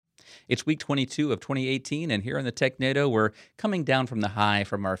It's week 22 of 2018, and here on the Technado, we're coming down from the high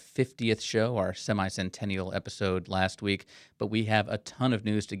from our 50th show, our semi-centennial episode last week, but we have a ton of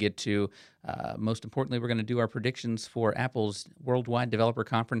news to get to. Most importantly, we're going to do our predictions for Apple's Worldwide Developer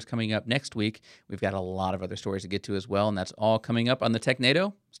Conference coming up next week. We've got a lot of other stories to get to as well, and that's all coming up on the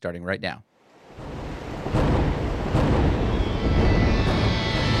Technado, starting right now.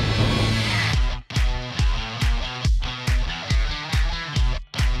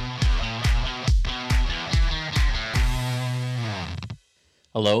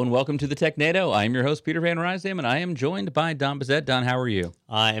 Hello and welcome to the Technado. I'm your host, Peter Van Rysdam, and I am joined by Don Bezet. Don, how are you?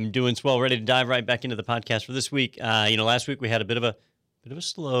 I am doing swell, ready to dive right back into the podcast for this week. Last week we had a bit of a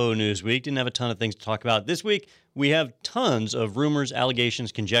slow news week. Didn't have a ton of things to talk about. This week we have tons of rumors,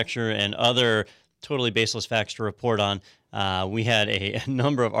 allegations, conjecture, and other totally baseless facts to report on. We had a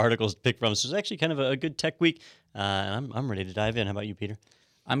number of articles to pick from, so it's actually kind of a good tech week. I'm ready to dive in. How about you, Peter?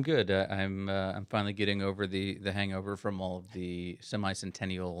 I'm good. I'm finally getting over the hangover from all of the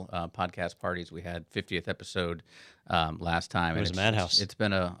semi-centennial podcast parties. We had 50th episode last time. It was a madhouse. It's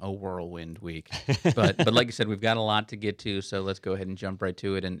been a whirlwind week. but like you said, we've got a lot to get to, so let's go ahead and jump right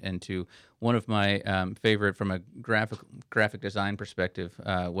to it and to one of my favorite from a graphic design perspective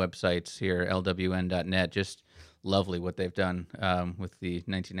websites here, lwn.net. Just lovely what they've done with the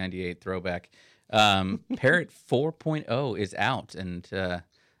 1998 throwback. Parrot 4.0 is out, and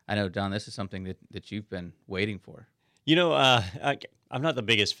I know, Don, this is something that you've been waiting for. I'm not the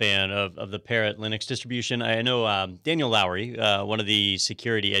biggest fan of the Parrot Linux distribution. I know Daniel Lowry, one of the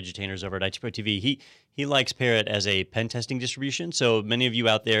security edutators over at ITPro-TV, he likes Parrot as a pen testing distribution. So many of you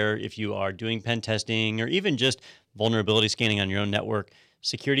out there, if you are doing pen testing or even just vulnerability scanning on your own network,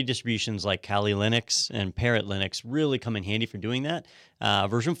 security distributions like Kali Linux and Parrot Linux really come in handy for doing that.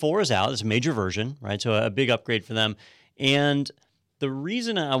 Version 4 is out. It's a major version, right? So a big upgrade for them. And the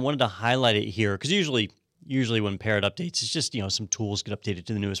reason I wanted to highlight it here, because usually when Parrot updates, it's just, some tools get updated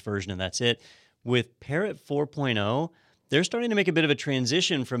to the newest version and that's it. With Parrot 4.0, they're starting to make a bit of a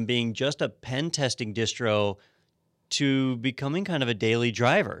transition from being just a pen testing distro to becoming kind of a daily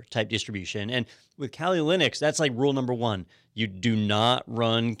driver type distribution. And with Kali Linux, that's like rule number one. You do not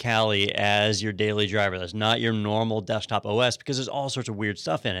run Kali as your daily driver. That's not your normal desktop OS because there's all sorts of weird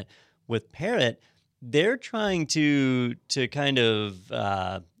stuff in it. With Parrot, they're trying to kind of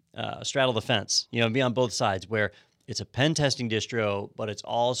straddle the fence, be on both sides where it's a pen testing distro, but it's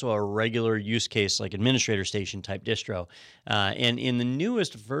also a regular use case like administrator station type distro. And in the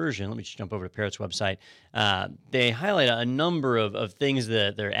newest version, let me just jump over to Parrot's website, they highlight a number of things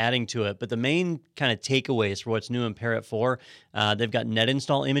that they're adding to it. But the main kind of takeaways for what's new in Parrot 4, they've got net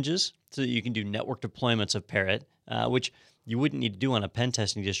install images so that you can do network deployments of Parrot, which you wouldn't need to do on a pen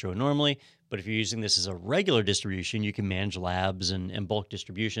testing distro normally. But if you're using this as a regular distribution, you can manage labs and bulk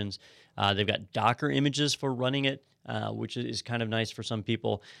distributions. They've got Docker images for running it, which is kind of nice for some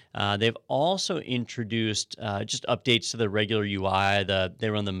people. They've also introduced just updates to the regular UI. They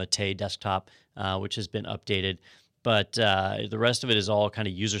run the Mate desktop, which has been updated. But the rest of it is all kind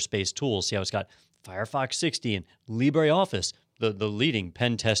of user space tools. See how it's got Firefox 60 and LibreOffice, the leading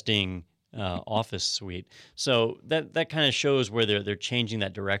pen testing Office suite. So that kind of shows where they're changing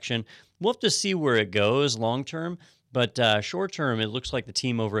that direction. We'll have to see where it goes long term, but short term, it looks like the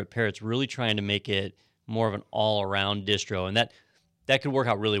team over at Parrot's really trying to make it more of an all-around distro, and that could work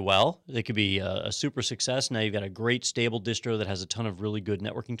out really well. It could be a super success. Now you've got a great stable distro that has a ton of really good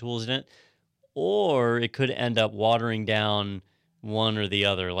networking tools in it, or it could end up watering down one or the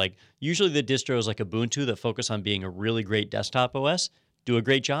other. Like usually the distros like Ubuntu that focus on being a really great desktop OS do a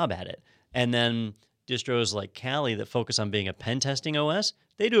great job at it. And then distros like Kali that focus on being a pen testing OS,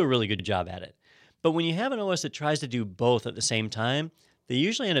 they do a really good job at it. But when you have an OS that tries to do both at the same time, they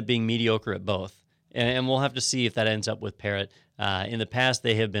usually end up being mediocre at both. And we'll have to see if that ends up with Parrot. In the past,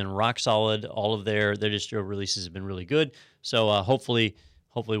 they have been rock solid. All of their distro releases have been really good. So hopefully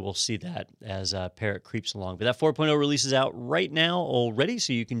we'll see that as Parrot creeps along. But that 4.0 release is out right now already,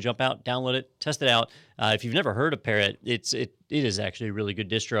 so you can jump out, download it, test it out. If you've never heard of Parrot, it is actually a really good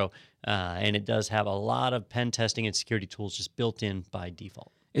distro, and it does have a lot of pen testing and security tools just built in by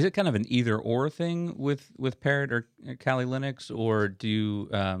default. Is it kind of an either-or thing with Parrot or Kali Linux, or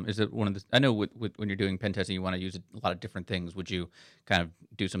is it one of the? I know when you're doing pen testing, you want to use a lot of different things. Would you kind of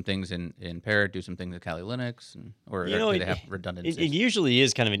do some things in Parrot, do some things in Kali Linux, or do they have redundancies? It usually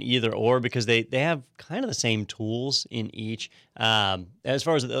is kind of an either-or because they have kind of the same tools in each. As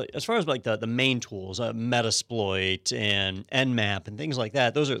far as like the main tools, Metasploit and Nmap and things like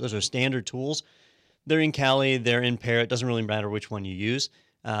that, those are standard tools. They're in Kali, they're in Parrot. Doesn't really matter which one you use.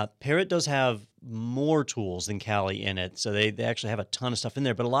 Parrot does have more tools than Kali in it, so they actually have a ton of stuff in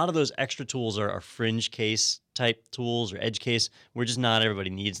there. But a lot of those extra tools are fringe case type tools or edge case, where just not everybody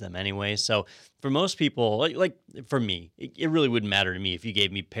needs them anyway. So for most people, like for me, it really wouldn't matter to me if you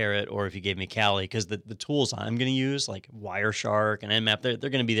gave me Parrot or if you gave me Kali, because the tools I'm going to use, like Wireshark and Nmap, they're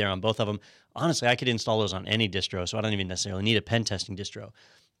going to be there on both of them. Honestly, I could install those on any distro, so I don't even necessarily need a pen testing distro.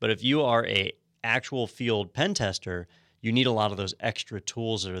 But if you are a actual field pen tester, you need a lot of those extra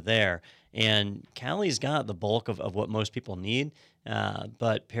tools that are there. And Kali's got the bulk of what most people need,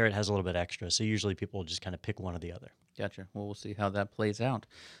 but Parrot has a little bit extra. So usually people just kind of pick one or the other. Gotcha. Well, we'll see how that plays out.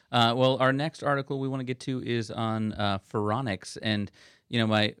 Well, our next article we want to get to is on Phoronix, and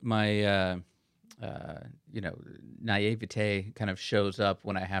my naivete kind of shows up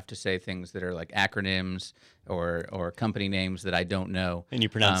when I have to say things that are like acronyms or company names that I don't know, and you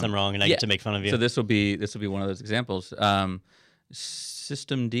pronounce them wrong, and I get to make fun of you. So this will be one of those examples.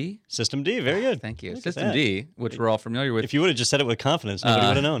 System D. System D, very good. Thank you. System D, which we're all familiar with. If you would have just said it with confidence, nobody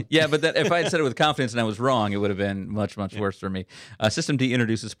would have known. Yeah, but if I had said it with confidence and I was wrong, it would have been much worse for me. System D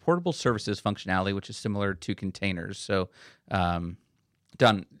introduces portable services functionality, which is similar to containers. So,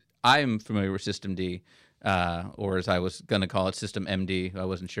 Don, I'm familiar with System D, or as I was going to call it, System MD. I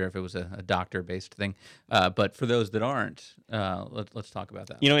wasn't sure if it was a doctor-based thing. But for those that aren't, let's talk about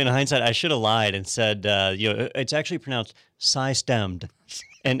that. In hindsight, I should have lied and said, it's actually pronounced systemd.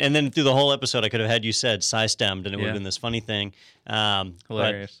 And then through the whole episode, I could have had you said systemd, and it would have been this funny thing.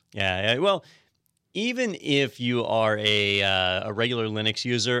 Hilarious. Yeah. Well, even if you are a regular Linux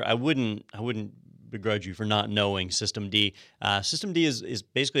user, I wouldn't begrudge you for not knowing Systemd. Systemd is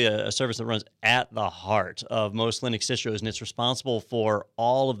basically a service that runs at the heart of most Linux distros, and it's responsible for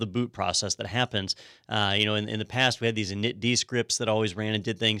all of the boot process that happens. In the past, we had these initd scripts that always ran and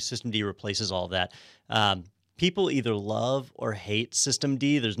did things. Systemd replaces all of that. People either love or hate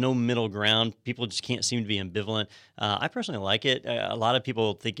Systemd. There's no middle ground. People just can't seem to be ambivalent. I personally like it. A lot of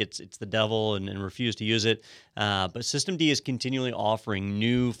people think it's the devil and refuse to use it. But Systemd is continually offering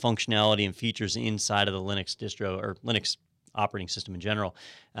new functionality and features inside of the Linux distro or Linux operating system in general.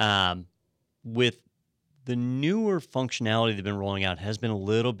 With the newer functionality they've been rolling out has been a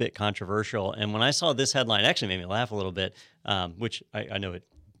little bit controversial. And when I saw this headline, it actually made me laugh a little bit, which I know it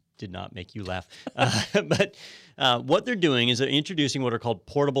did not make you laugh. But what they're doing is they're introducing what are called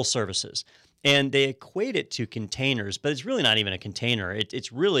portable services. And they equate it to containers, but it's really not even a container.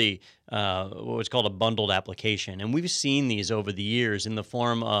 It's really what's called a bundled application. And we've seen these over the years in the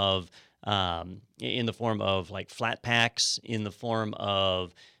form of like flat packs, in the form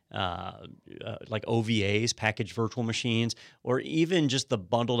of like OVAs, packaged virtual machines, or even just the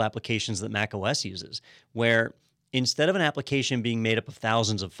bundled applications that macOS uses, where instead of an application being made up of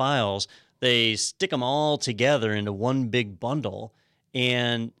thousands of files, they stick them all together into one big bundle,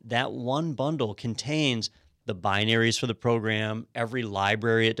 and that one bundle contains the binaries for the program, every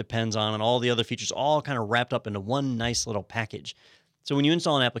library it depends on, and all the other features all kind of wrapped up into one nice little package. So when you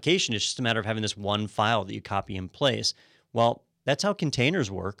install an application, it's just a matter of having this one file that you copy and place. Well, that's how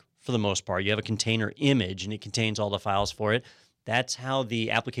containers work for the most part. You have a container image, and it contains all the files for it. That's how the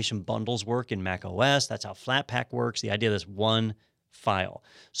application bundles work in macOS. That's how Flatpak works, the idea of this one file.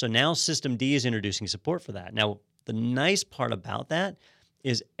 So now Systemd is introducing support for that. Now, the nice part about that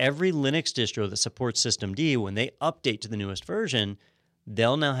is every Linux distro that supports Systemd, when they update to the newest version,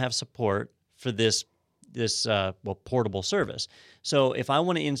 they'll now have support for this portable service. So if I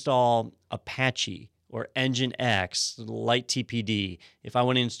want to install Apache or Nginx, LightTPD, if I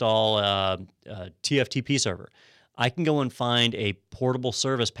want to install a TFTP server, I can go and find a portable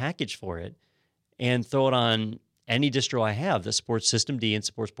service package for it and throw it on any distro I have that supports Systemd and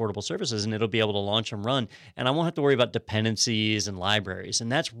supports portable services, and it'll be able to launch and run. And I won't have to worry about dependencies and libraries.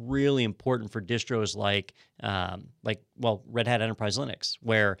 And that's really important for distros like Red Hat Enterprise Linux,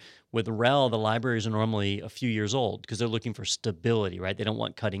 where with RHEL, the libraries are normally a few years old because they're looking for stability, right? They don't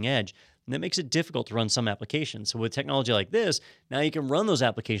want cutting edge. And that makes it difficult to run some applications. So with technology like this, now you can run those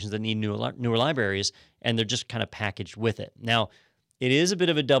applications that need newer libraries, and they're just kind of packaged with it. Now, it is a bit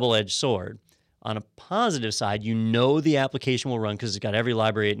of a double-edged sword. On a positive side, the application will run because it's got every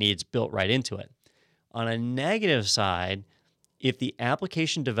library it needs built right into it. On a negative side, if the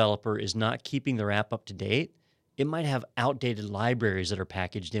application developer is not keeping their app up to date, it might have outdated libraries that are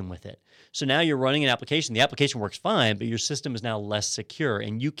packaged in with it. So now you're running an application. The application works fine, but your system is now less secure,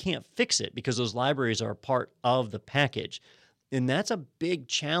 and you can't fix it because those libraries are a part of the package. And that's a big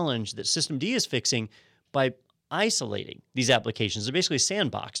challenge that Systemd is fixing by isolating these applications. They're basically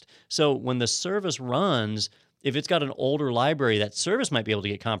sandboxed. So when the service runs, if it's got an older library, that service might be able to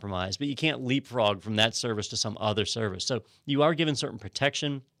get compromised, but you can't leapfrog from that service to some other service. So you are given certain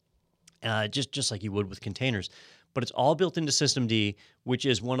protection, just like you would with containers. But it's all built into systemd, which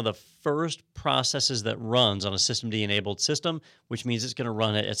is one of the first processes that runs on a systemd-enabled system, which means it's going to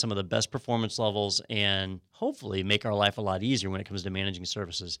run it at some of the best performance levels and hopefully make our life a lot easier when it comes to managing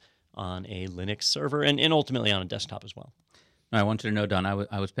services on a Linux server and ultimately on a desktop as well. I wanted to know, Don,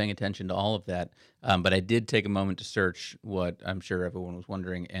 I was paying attention to all of that, but I did take a moment to search what I'm sure everyone was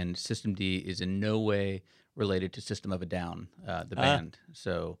wondering, and systemd is in no way related to System of a Down, the band.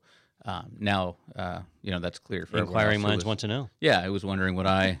 So now, that's clear for everyone Inquiring else minds want to know. Yeah, I was wondering what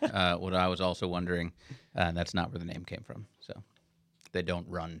I was also wondering, and that's not where the name came from. So they don't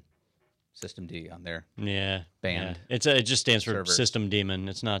run systemd on their band. Yeah. It just stands for server. System Demon.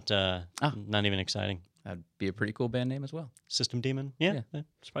 It's not not even exciting. That'd be a pretty cool band name as well. System Demon? Yeah.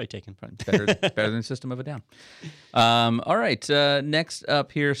 It's probably taken. Better than System of a Down. All right. Next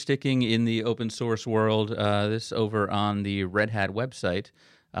up here, sticking in the open source world, this over on the Red Hat website,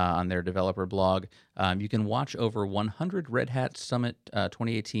 on their developer blog. You can watch over 100 Red Hat Summit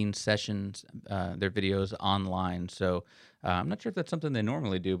 2018 sessions, their videos online. So I'm not sure if that's something they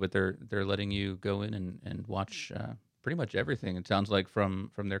normally do, but they're letting you go in and watch pretty much everything, it sounds like,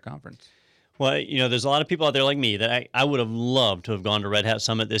 from their conference. Well, there's a lot of people out there like me that I would have loved to have gone to Red Hat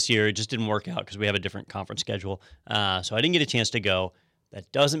Summit this year. It just didn't work out because we have a different conference schedule. So I didn't get a chance to go.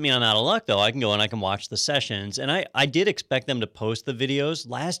 That doesn't mean I'm out of luck, though. I can go and I can watch the sessions. And I did expect them to post the videos.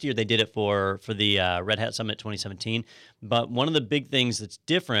 Last year, they did it for the Red Hat Summit 2017. But one of the big things that's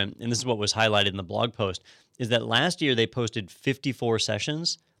different, and this is what was highlighted in the blog post, is that last year they posted 54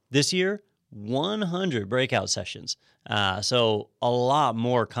 sessions. This year, 100 breakout sessions. So a lot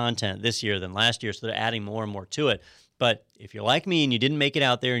more content this year than last year. So they're adding more and more to it. But if you're like me and you didn't make it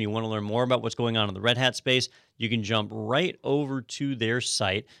out there and you want to learn more about what's going on in the Red Hat space, you can jump right over to their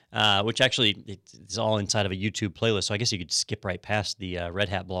site, which actually it's all inside of a YouTube playlist. So I guess you could skip right past the Red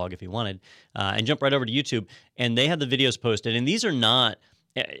Hat blog if you wanted and jump right over to YouTube. And they have the videos posted. And these are not,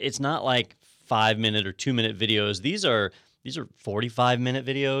 it's not like 5-minute or 2-minute videos. These are 45-minute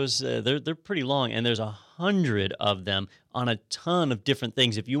videos. They're pretty long, and there's 100 of them on a ton of different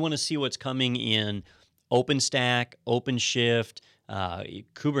things. If you want to see what's coming in OpenStack, OpenShift,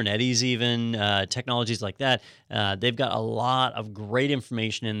 Kubernetes even, technologies like that, they've got a lot of great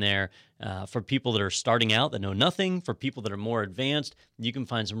information in there for people that are starting out that know nothing, for people that are more advanced. You can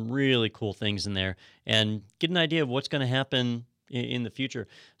find some really cool things in there and get an idea of what's going to happen in the future.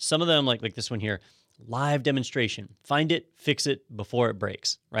 Some of them, like this one here, live demonstration. Find it, fix it before it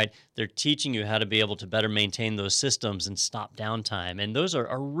breaks, right? They're teaching you how to be able to better maintain those systems and stop downtime. And those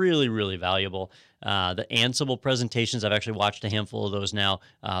are really, really valuable. The Ansible presentations, I've actually watched a handful of those now.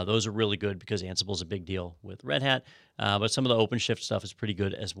 Those are really good because Ansible is a big deal with Red Hat. But some of the OpenShift stuff is pretty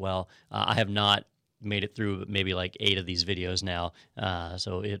good as well. I have not made it through maybe like 8 of these videos now.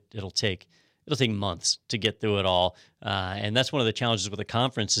 So it'll take months to get through it all. And that's one of the challenges with the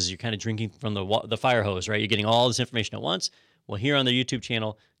conference is you're kind of drinking from the fire hose, right? You're getting all this information at once. Well, here on their YouTube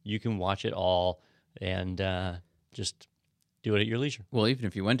channel, you can watch it all and just do it at your leisure. Well, even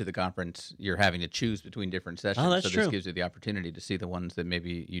if you went to the conference, you're having to choose between different sessions. Oh, that's so true. This gives you the opportunity to see the ones that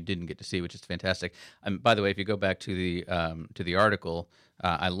maybe you didn't get to see, which is fantastic. By the way, if you go back to the article,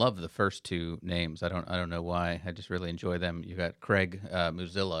 I love the first 2 names. I don't know why. I just really enjoy them. You got Craig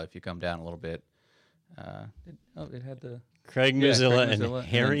Muzilla. If you come down a little bit, it had the Craig Muzilla and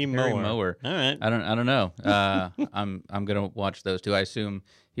Harry Mower. All right. I don't know. I'm gonna watch those 2. I assume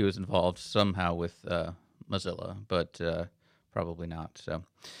he was involved somehow with Mozilla, but probably not. So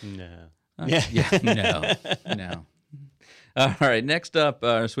no. No. All right. Next up,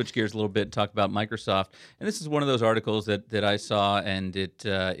 switch gears a little bit and talk about Microsoft. And this is one of those articles that I saw, and it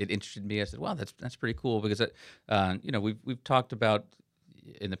interested me. I said, "Wow, that's pretty cool," because we've talked about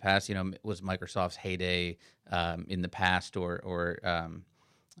in the past. Was Microsoft's heyday in the past, or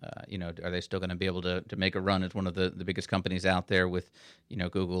are they still going to be able to make a run as one of the biggest companies out there with,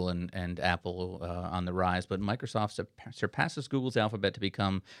 Google and Apple on the rise? But Microsoft surpasses Google's Alphabet to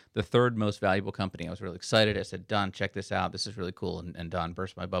become the 3rd most valuable company. I was really excited. I said, Don, check this out. This is really cool. And Don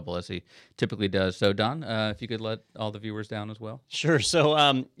burst my bubble as he typically does. So Don, if you could let all the viewers down as well. Sure. So,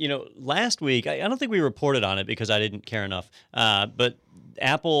 last week, I don't think we reported on it because I didn't care enough. But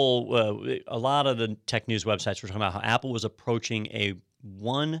Apple, a lot of the tech news websites were talking about how Apple was approaching a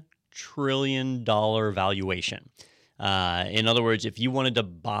 $1 trillion valuation. In other words, if you wanted to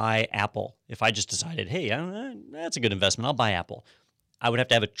buy Apple, if I just decided, hey, that's a good investment, I'll buy Apple, I would have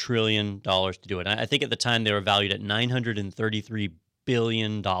to have $1 trillion to do it. I think at the time they were valued at $933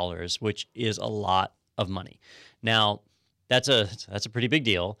 billion, which is a lot of money. Now, that's a pretty big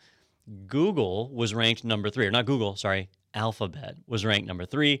deal. Google was ranked number 3, or not Google, sorry, Alphabet was ranked number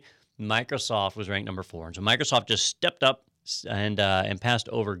 3. Microsoft was ranked number 4. And so Microsoft just stepped up and passed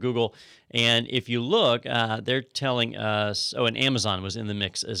over Google. And if you look, they're telling us, and Amazon was in the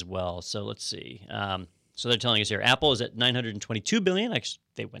mix as well. So let's see. So they're telling us here, Apple is at $922 billion. Actually,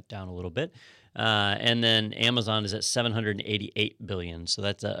 they went down a little bit. And then Amazon is at $788 billion. So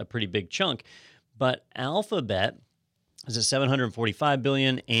that's a pretty big chunk. But Alphabet is at $745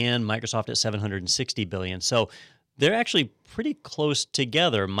 billion and Microsoft at $760 billion. So they're actually pretty close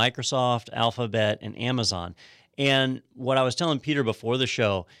together, Microsoft, Alphabet, and Amazon. And what I was telling Peter before the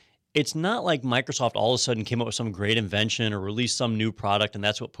show, it's not like Microsoft all of a sudden came up with some great invention or released some new product and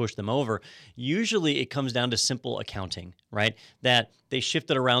that's what pushed them over. Usually it comes down to simple accounting, right? That they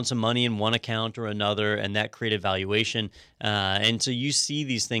shifted around some money in one account or another and that created valuation. And so you see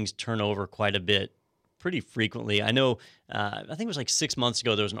these things turn over quite a bit pretty frequently. I know, I think it was like 6 months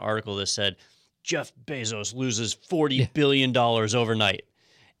ago, there was an article that said, Jeff Bezos loses $40 billion overnight.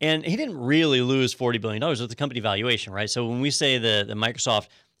 And he didn't really lose $40 billion. It was the company valuation, right? So when we say the Microsoft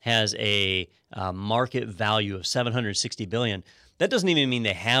has a market value of $760 billion, that doesn't even mean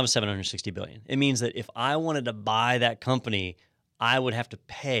they have $760 billion. It means that if I wanted to buy that company, I would have to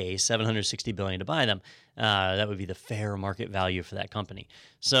pay $760 billion to buy them. That would be the fair market value for that company.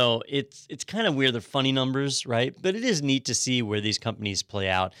 So it's kind of weird. They're funny numbers, right? But it is neat to see where these companies play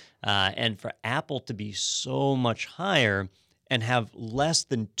out. And for Apple to be so much higher and have less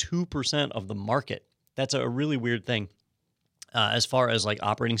than 2% of the market, that's a really weird thing. As far as like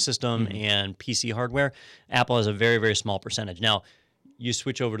operating system and PC hardware, Apple has a very, very small percentage. Now, you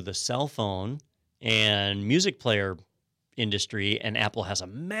switch over to the cell phone and music player industry, and Apple has a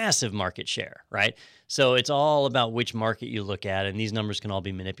massive market share, right? So it's all about which market you look at, and these numbers can all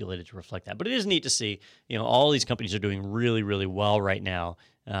be manipulated to reflect that. But it is neat to see, all these companies are doing really, really well right now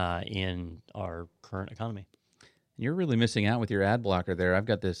in our current economy. You're really missing out with your ad blocker there. I've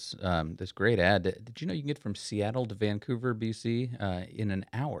got this this great ad. Did you know you can get from Seattle to Vancouver, BC, in an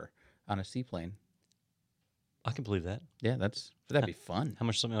hour on a seaplane? I can believe that. Yeah, that'd be fun. How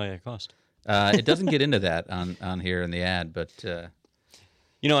much something like that cost? It doesn't get into that on here in the ad, but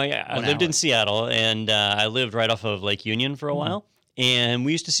I lived in Seattle, and I lived right off of Lake Union for a while, and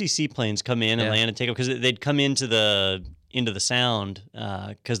we used to see seaplanes come in and land and take off because they'd come into the Sound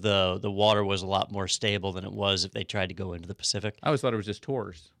because the water was a lot more stable than it was if they tried to go into the Pacific. I always thought it was just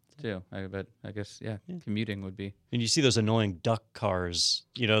tours too. But I guess commuting would be. And you see those annoying duck cars,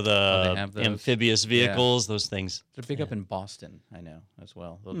 the amphibious vehicles, those things. They're big up in Boston, I know, as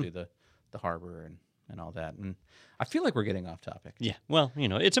well. They'll do the harbor and all that. And I feel like we're getting off topic. Yeah, well,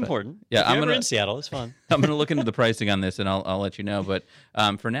 it's important. Yeah, if you're in Seattle, it's fun. I'm going to look into the pricing on this, and I'll let you know. But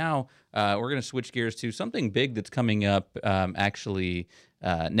for now, we're going to switch gears to something big that's coming up actually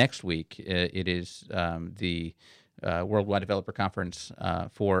next week. It is the Worldwide Developer Conference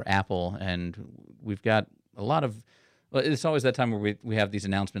for Apple, and we've got a lot of. Well, it's always that time where we have these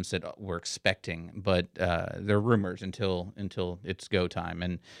announcements that we're expecting, but they're rumors until it's go time.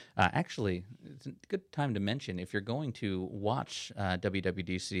 And actually, it's a good time to mention, if you're going to watch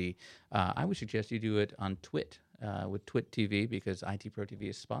WWDC, I would suggest you do it on Twit, with Twit TV, because IT Pro TV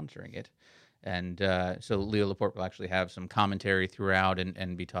is sponsoring it. And so Leo Laporte will actually have some commentary throughout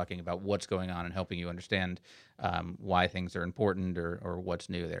and be talking about what's going on and helping you understand why things are important or what's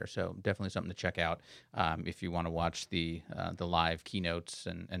new there. So definitely something to check out if you want to watch the live keynotes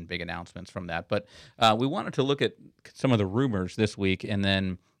and big announcements from that. But we wanted to look at some of the rumors this week and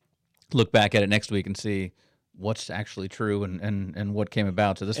then look back at it next week and see what's actually true and what came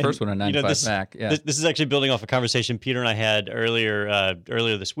about. So this first one on 95 Mac. Yeah. This is actually building off a conversation Peter and I had earlier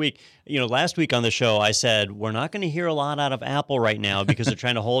this week. Last week on the show, I said, we're not going to hear a lot out of Apple right now because they're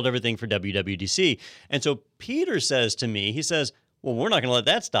trying to hold everything for WWDC. And so Peter says to me, he says, well, we're not going to let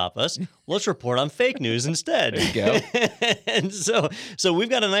that stop us. Let's report on fake news instead. There you go. And so we've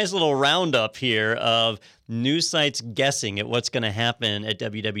got a nice little roundup here of news sites guessing at what's going to happen at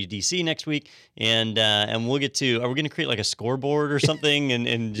WWDC next week, and we'll get to. Are we going to create like a scoreboard or something?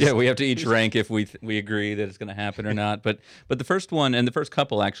 And just, we have to each rank if we agree that it's going to happen or not. But the first one and the first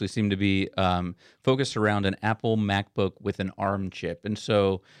couple actually seem to be focused around an Apple MacBook with an ARM chip, and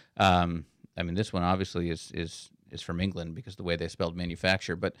so this one obviously is from England because of the way they spelled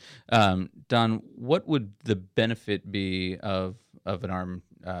manufacture. But Don, what would the benefit be of an ARM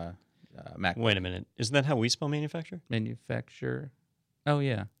Mac? Wait a minute. Isn't that how we spell manufacture? Manufacture? Oh,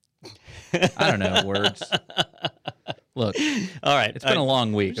 yeah. I don't know words. Look. All right. It's been a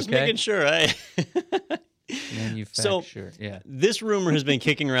long week, just okay? making sure. Manufacturer, yeah. This rumor has been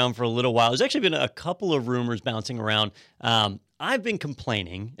kicking around for a little while. There's actually been a couple of rumors bouncing around. I've been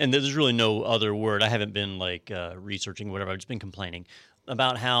complaining, and there's really no other word. I haven't been researching or whatever. I've just been complaining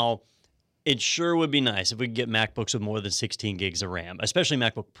about how it sure would be nice if we could get MacBooks with more than 16 gigs of RAM, especially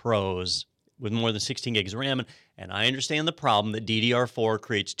MacBook Pros with more than 16 gigs of RAM. And I understand the problem that DDR4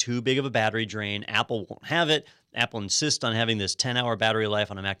 creates too big of a battery drain. Apple won't have it. Apple insists on having this 10-hour battery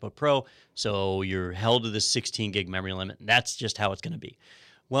life on a MacBook Pro, so you're held to this 16 gig memory limit. That's just how it's going to be.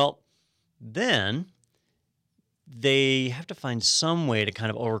 Well, then they have to find some way to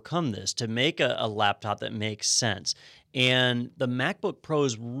kind of overcome this, to make a laptop that makes sense. And the MacBook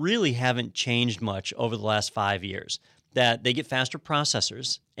Pros really haven't changed much over the last 5 years. That they get faster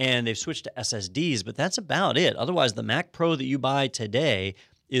processors, and they've switched to SSDs, but that's about it. Otherwise, the Mac Pro that you buy today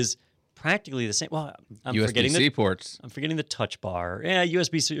is practically the same. Well, I'm forgetting USB-C ports. I'm forgetting the touch bar. Yeah,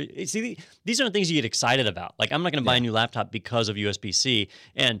 USB-C. See, these aren't things you get excited about. Like, I'm not going to buy a new laptop because of USB-C.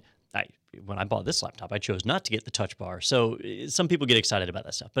 And when I bought this laptop, I chose not to get the touch bar. So some people get excited about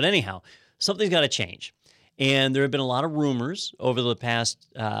that stuff. But anyhow, something's got to change. And there have been a lot of rumors over the past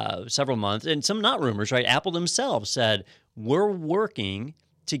several months, and some not rumors, right? Apple themselves said, we're working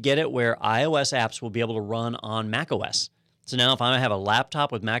to get it where iOS apps will be able to run on macOS. So now if I have a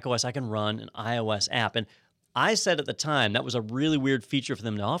laptop with macOS, I can run an iOS app. And I said at the time that was a really weird feature for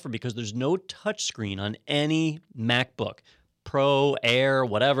them to offer because there's no touchscreen on any MacBook. Pro, Air,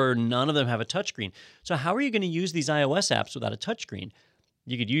 whatever, none of them have a touchscreen. So how are you going to use these iOS apps without a touchscreen?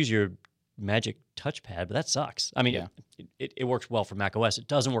 You could use your Magic Touchpad, but that sucks. I mean, it works well for macOS. It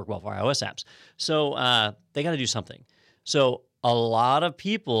doesn't work well for iOS apps. So they got to do something. So a lot of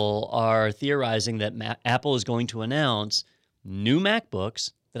people are theorizing that Apple is going to announce new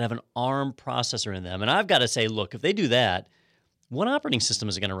MacBooks that have an ARM processor in them. And I've got to say, look, if they do that, what operating system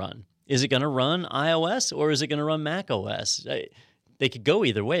is it going to run? Is it going to run iOS or is it going to run macOS? They could go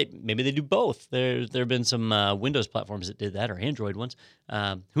either way. Maybe they do both. There have been some Windows platforms that did that, or Android ones.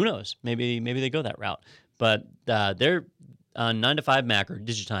 Who knows? Maybe they go that route. But they're on 9 to 5 Mac or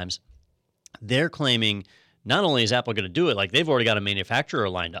Digitimes. They're claiming not only is Apple going to do it, like they've already got a manufacturer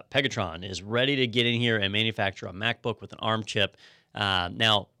lined up. Pegatron is ready to get in here and manufacture a MacBook with an ARM chip.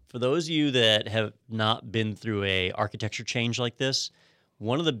 Now, for those of you that have not been through a architecture change like this,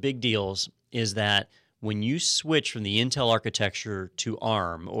 one of the big deals is that when you switch from the Intel architecture to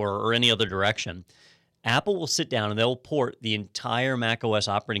ARM or any other direction, Apple will sit down and they'll port the entire macOS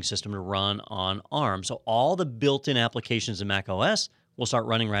operating system to run on ARM. So all the built-in applications in macOS will start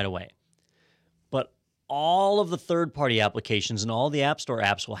running right away. But all of the third-party applications and all the App Store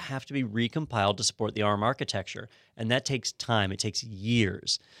apps will have to be recompiled to support the ARM architecture. And that takes time. It takes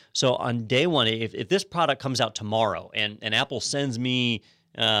years. So on day one, if this product comes out tomorrow and Apple sends me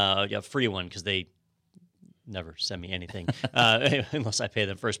a free one, because they never send me anything unless I pay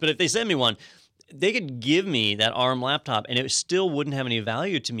them first. But if they send me one, they could give me that ARM laptop and it still wouldn't have any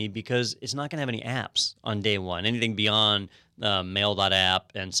value to me because it's not going to have any apps on day one, anything beyond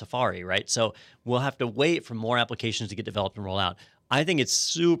Mail.app and Safari, right? So we'll have to wait for more applications to get developed and roll out. I think it's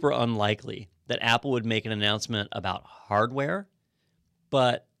super unlikely that Apple would make an announcement about hardware,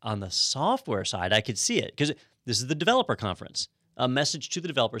 but on the software side, I could see it because this is the developer conference. A message to the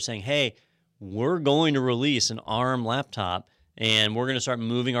developer saying, hey, we're going to release an ARM laptop and we're going to start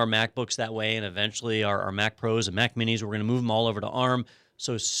moving our MacBooks that way and eventually our Mac Pros and Mac Minis, we're going to move them all over to ARM.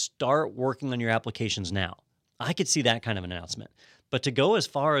 So start working on your applications now. I could see that kind of an announcement. But to go as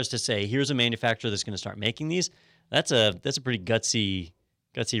far as to say, here's a manufacturer that's going to start making these, that's a pretty gutsy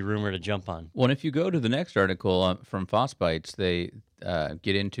rumor to jump on. Well, and if you go to the next article from Frostbites, they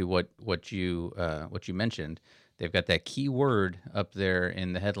get into what you mentioned. They've got that key word up there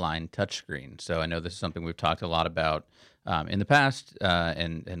in the headline, touchscreen. So I know this is something we've talked a lot about in the past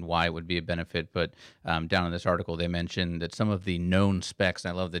and why it would be a benefit. But down in this article, they mentioned that some of the known specs,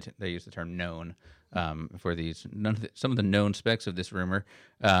 and I love that they use the term known for these, some of the known specs of this rumor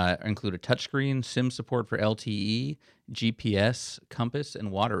include a touchscreen, SIM support for LTE, GPS, compass, and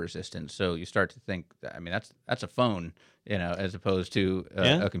water resistance. So you start to think, I mean, that's a phone, as opposed to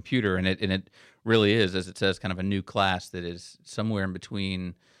a computer, and it really is, as it says, kind of a new class that is somewhere in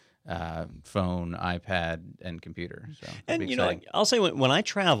between phone, iPad, and computer. So, and I'll say when I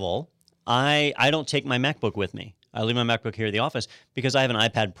travel, I don't take my MacBook with me. I leave my MacBook here at the office because I have an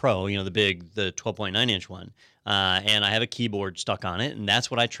iPad Pro, the 12.9-inch one, and I have a keyboard stuck on it, and that's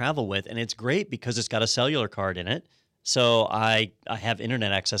what I travel with, and it's great because it's got a cellular card in it. So I have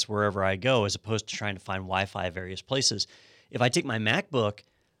internet access wherever I go as opposed to trying to find Wi-Fi at various places. If I take my MacBook,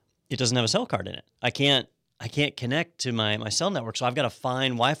 it doesn't have a cell card in it. I can't I can't connect to my cell network, so I've got to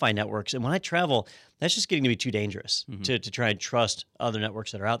find Wi-Fi networks. And when I travel, that's just getting to be too dangerous to try and trust other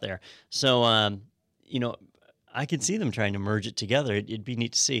networks that are out there. So, I could see them trying to merge it together. It'd be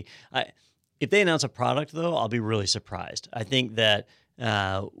neat to see. If they announce a product, though, I'll be really surprised. I think that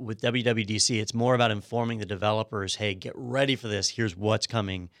with WWDC, it's more about informing the developers, hey, get ready for this. Here's what's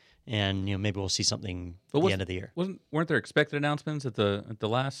coming. And maybe we'll see something at the end of the year. Weren't there expected announcements at the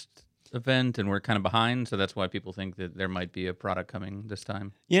last event, and we're kind of behind, so that's why people think that there might be a product coming this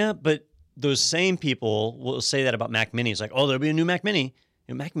time? Yeah, but those same people will say that about Mac Minis, like, oh, there'll be a new Mac Mini.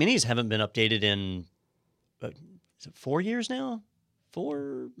 Mac Minis haven't been updated in, is it 4 years now?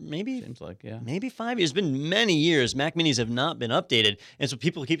 4, maybe? Seems like, yeah. Maybe 5 years. It's been many years. Mac Minis have not been updated. And so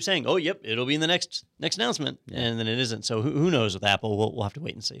people keep saying, oh, yep, it'll be in the next announcement. Yeah. And then it isn't. So who knows with Apple? We'll have to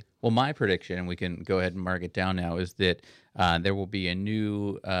wait and see. Well, my prediction, and we can go ahead and mark it down now, is that there will be a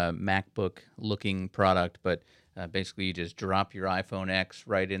new MacBook-looking product, but basically you just drop your iPhone X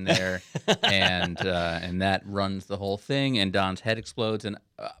right in there, and that runs the whole thing, and Don's head explodes, and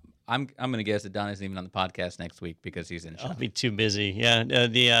I'm going to guess that Don isn't even on the podcast next week because he's in shock. I'll be too busy. Yeah,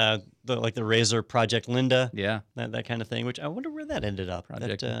 the Razer Project Linda. Yeah, that kind of thing. Which I wonder where that ended up.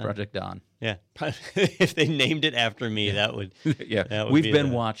 Project Don. Yeah, if they named it after me, that would. Yeah, that would we've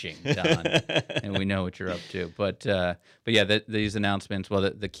been watching, Don, and we know what you're up to. But yeah, these announcements. Well,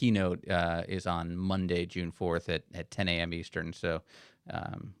 the keynote is on Monday, June 4th at 10 a.m. Eastern. So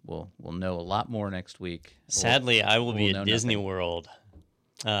we'll know a lot more next week. Sadly, I will be at Disney World.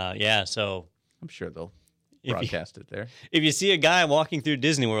 So I'm sure they'll broadcast it there. If you see a guy walking through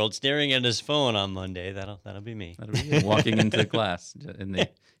Disney World staring at his phone on Monday, that'll be me. That'll be you walking into class in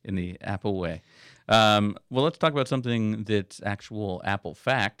the Apple way. Well, let's talk about something that's actual Apple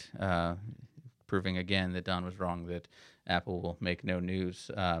fact, proving again that Don was wrong that Apple will make no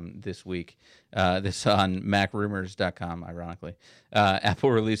news this week. This on MacRumors.com, ironically. Apple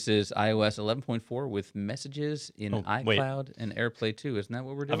releases iOS 11.4 with messages in iCloud and AirPlay 2. Isn't that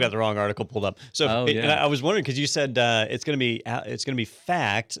what we're doing? I've got the wrong article pulled up. So I was wondering because you said it's going to be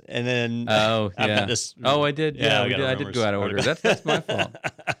fact, and then I've got this. Oh, I did. Yeah, I did go out of order. That's my fault.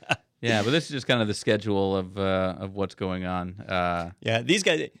 Yeah, but this is just kind of the schedule of what's going on. These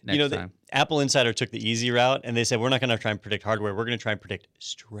guys, Apple Insider took the easy route, and they said, we're not going to try and predict hardware. We're going to try and predict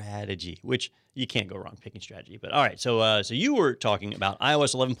strategy, which you can't go wrong picking strategy. But all right, so you were talking about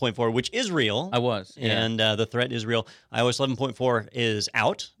iOS 11.4, which is real. I was. Yeah. And the threat is real. iOS 11.4 is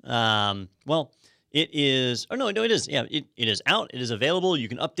out. It is. Oh, no, it is. Yeah, it is out. It is available. You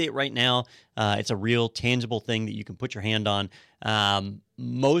can update right now. It's a real tangible thing that you can put your hand on.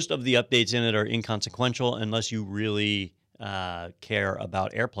 Most of the updates in it are inconsequential unless you really care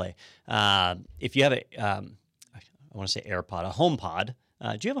about AirPlay. If you have I want to say AirPod, a HomePod.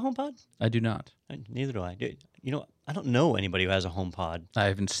 Do you have a HomePod? I do not. Neither do I. I don't know anybody who has a HomePod. I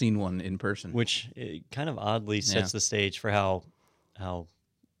haven't seen one in person. Which kind of oddly sets the stage for how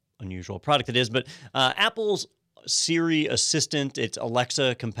unusual product it is. But Apple's Siri assistant, its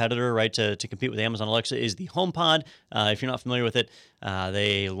Alexa competitor, right, to compete with Amazon Alexa, is the HomePod. If you're not familiar with it,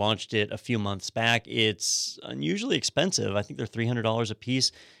 they launched it a few months back. It's unusually expensive. I think they're $300 a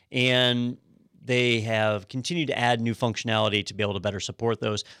piece. And they have continued to add new functionality to be able to better support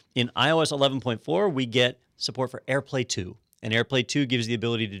those. In iOS 11.4, we get support for AirPlay 2. And AirPlay 2 gives the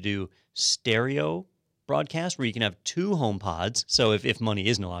ability to do stereo broadcast where you can have two HomePods. So if money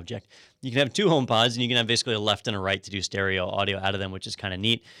is no object, you can have two HomePods and you can have basically a left and a right to do stereo audio out of them, which is kind of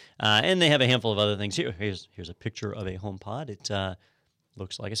neat. And they have a handful of other things. Here's a picture of a HomePod. It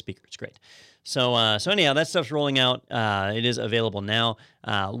looks like a speaker. It's great. So anyhow, that stuff's rolling out. It is available now.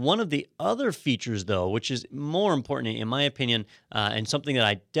 One of the other features, though, which is more important in my opinion, and something that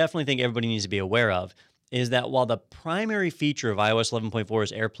I definitely think everybody needs to be aware of, is that while the primary feature of iOS 11.4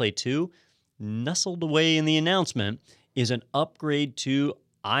 is AirPlay 2, nestled away in the announcement is an upgrade to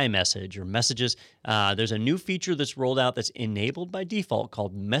iMessage or Messages. There's a new feature that's rolled out that's enabled by default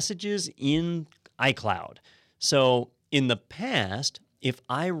called Messages in iCloud. So in the past, if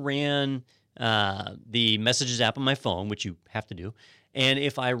I ran the Messages app on my phone, which you have to do, and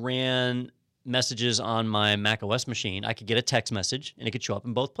if I ran Messages on my macOS machine, I could get a text message and it could show up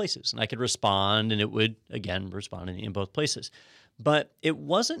in both places. And I could respond and it would, again, respond in both places. But it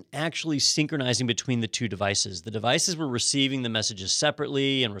wasn't actually synchronizing between the two devices. The devices were receiving the messages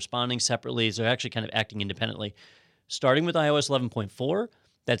separately and responding separately. So they're actually kind of acting independently. Starting with iOS 11.4,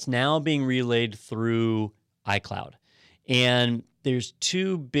 that's now being relayed through iCloud. And there's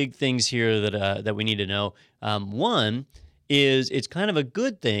two big things here that we need to know. One is it's kind of a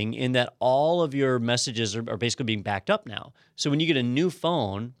good thing in that all of your messages are basically being backed up now. So when you get a new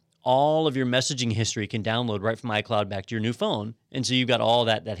phone, all of your messaging history can download right from iCloud back to your new phone. And so you've got all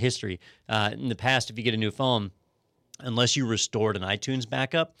that history. In the past, if you get a new phone, unless you restored an iTunes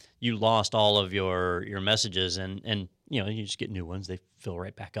backup, you lost all of your messages, and you just get new ones. They fill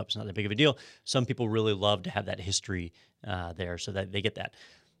right back up. It's not that big of a deal. Some people really love to have that history there so that they get that.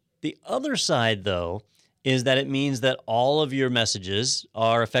 The other side, though, is that it means that all of your messages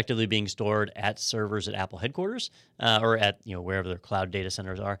are effectively being stored at servers at Apple headquarters or at wherever their cloud data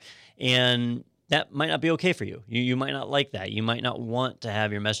centers are, and that might not be okay for you. You might not like that. You might not want to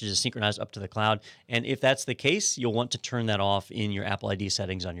have your messages synchronized up to the cloud, and if that's the case, you'll want to turn that off in your Apple ID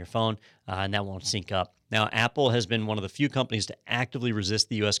settings on your phone, and that won't sync up. Now, Apple has been one of the few companies to actively resist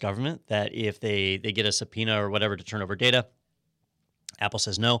the U.S. government that if they get a subpoena or whatever to turn over data, Apple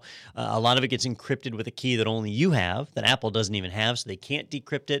says no. A lot of it gets encrypted with a key that only you have, that Apple doesn't even have, so they can't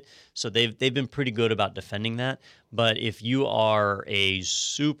decrypt it. So they've been pretty good about defending that. But if you are a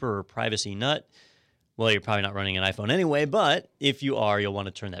super privacy nut, well, you're probably not running an iPhone anyway. But if you are, you'll want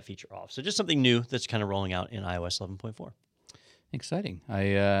to turn that feature off. So just something new that's kind of rolling out in iOS 11.4. Exciting.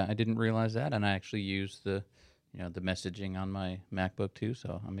 I didn't realize that, and I actually use the messaging on my MacBook too.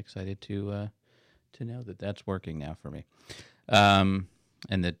 So I'm excited to know that that's working now for me.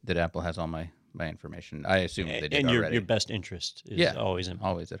 And that Apple has all my information. I assume they did and already. Your best interest is always at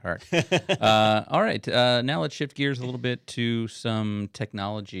heart. All right, now let's shift gears a little bit to some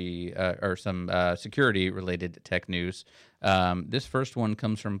technology or some security-related tech news. This first one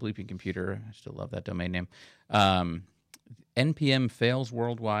comes from Bleeping Computer. I still love that domain name. NPM fails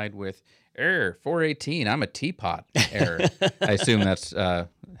worldwide with error 418. I'm a teapot error. I assume that's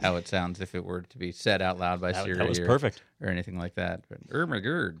how it sounds if it were to be said out loud by Siri. That was perfect. Or anything like that. But my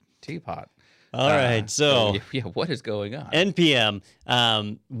god, teapot. All right, so what is going on?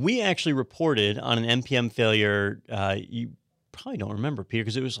 NPM. We actually reported on an NPM failure. You probably don't remember, Peter,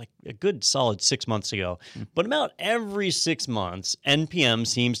 because it was like a good solid 6 months ago. But about every 6 months, NPM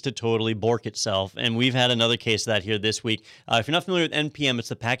seems to totally bork itself, and we've had another case of that here this week. If you're not familiar with NPM, it's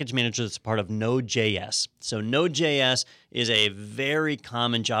the package manager that's part of Node.js. So Node.js is a very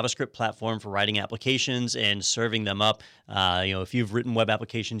common JavaScript platform for writing applications and serving them up. If you've written web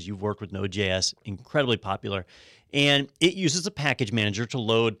applications, you've worked with Node.js, incredibly popular. And it uses a package manager to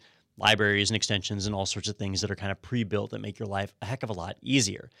load libraries and extensions and all sorts of things that are kind of pre-built that make your life a heck of a lot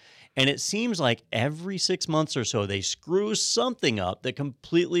easier. And it seems like every 6 months or so, they screw something up that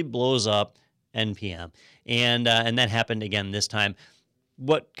completely blows up NPM. And that happened again this time.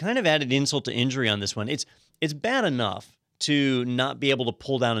 What kind of added insult to injury on this one, it's bad enough to not be able to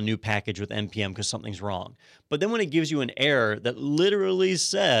pull down a new package with NPM because something's wrong. But then when it gives you an error that literally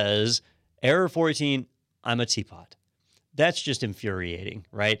says, error 418, I'm a teapot. That's just infuriating,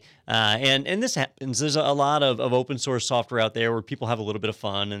 right? And this happens. There's a lot of open source software out there where people have a little bit of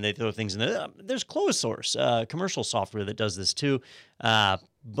fun and they throw things in there. There's closed source commercial software that does this too.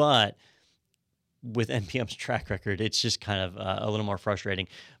 But with NPM's track record, it's just kind of a little more frustrating.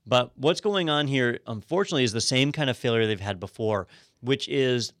 But what's going on here, unfortunately, is the same kind of failure they've had before, which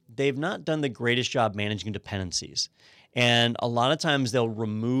is they've not done the greatest job managing dependencies. And a lot of times they'll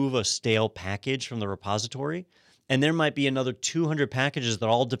remove a stale package from the repository, and there might be another 200 packages that are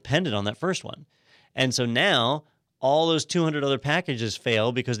all dependent on that first one. And so now all those 200 other packages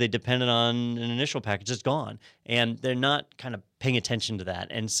fail because they depended on an initial package that's gone. And they're not kind of paying attention to that.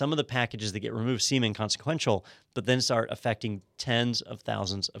 And some of the packages that get removed seem inconsequential, but then start affecting tens of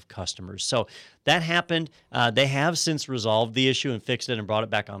thousands of customers. So that happened. They have since resolved the issue and fixed it and brought it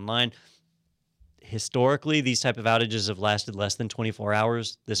back online. Historically, these type of outages have lasted less than 24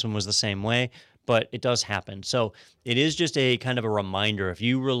 hours. This one was the same way, but it does happen. So it is just a kind of a reminder. If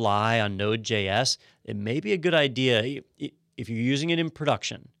you rely on Node.js, it may be a good idea, if you're using it in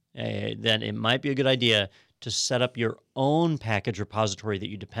production, then it might be a good idea to set up your own package repository that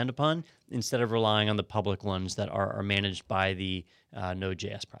you depend upon instead of relying on the public ones that are managed by the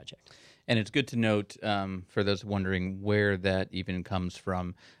Node.js project. And it's good to note, for those wondering where that even comes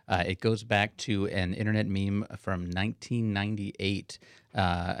from, it goes back to an internet meme from 1998,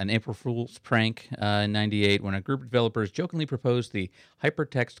 an April Fool's prank in 98, when a group of developers jokingly proposed the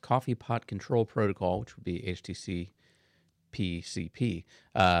Hypertext Coffee Pot Control Protocol, which would be HTTP/CP,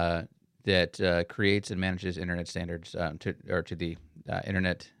 that creates and manages internet standards to the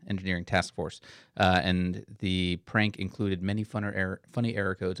Internet Engineering Task Force. And the prank included many funny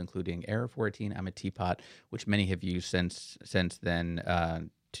error codes, including error 418, I'm a teapot, which many have used since then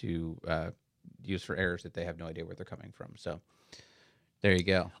to use for errors that they have no idea where they're coming from. So there you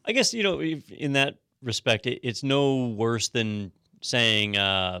go. I guess, in that respect, it's no worse than saying,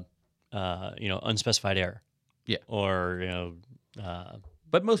 unspecified error. Yeah. Or,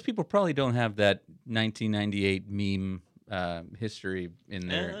 But most people probably don't have that 1998 meme history in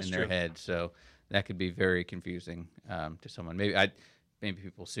that's their true. head, so that could be very confusing to someone. Maybe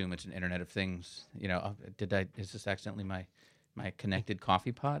people assume it's an Internet of Things. Is this accidentally my connected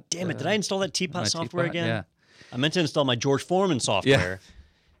coffee pot? Damn it! Did I install that teapot my software teapot? again? Yeah. I meant to install my George Foreman software.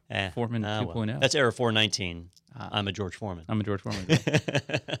 Foreman 2.0. That's error 419. I'm a George Foreman. I'm a George Foreman guy.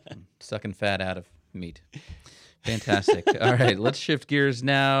 I'm sucking fat out of meat. Fantastic. All right, let's shift gears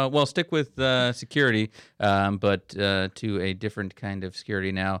now. Well, stick with security, but to a different kind of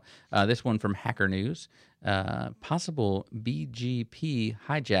security now. This one from Hacker News. Possible BGP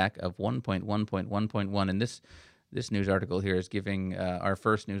hijack of 1.1.1.1. And this news article here is giving our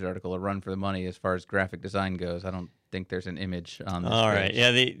first news article a run for the money as far as graphic design goes. I don't think there's an image on this All page. right.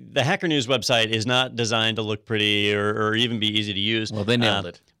 Yeah, the Hacker News website is not designed to look pretty or even be easy to use. Well, they nailed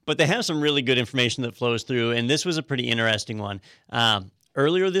it. But they have some really good information that flows through, and this was a pretty interesting one.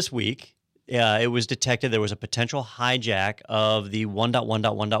 Earlier this week, it was detected there was a potential hijack of the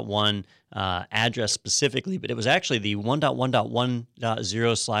 1.1.1.1 address specifically, but it was actually the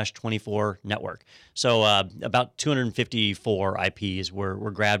 1.1.1.0/24 network. So about 254 IPs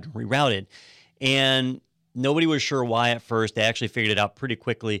were grabbed and rerouted. And nobody was sure why at first. They actually figured it out pretty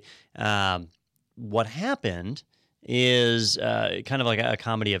quickly. What happened is kind of like a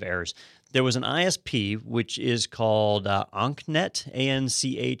comedy of errors. There was an ISP, which is called AnkNet,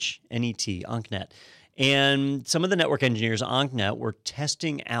 ANCHNET, AnkNet. And some of the network engineers at AnkNet were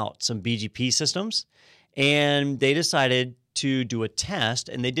testing out some BGP systems, and they decided to do a test,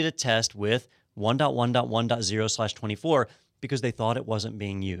 and they did a test with 1.1.1.0/24 because they thought it wasn't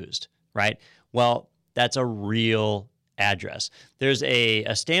being used, right? Well, that's a real address. There's a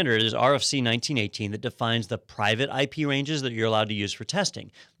standard, there's RFC 1918, that defines the private IP ranges that you're allowed to use for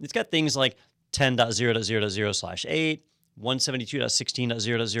testing. It's got things like 10.0.0.0/8,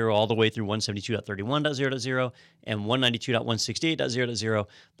 172.16.0.0, all the way through 172.31.0.0, and 192.168.0.0.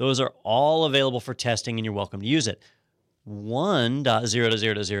 Those are all available for testing, and you're welcome to use it.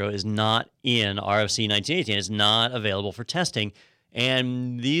 1.0.0.0 is not in RFC 1918. It's not available for testing.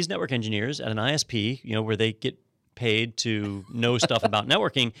 And these network engineers at an ISP, where they get paid to know stuff about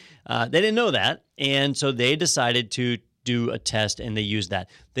networking, they didn't know that. And so they decided to do a test, and they used that.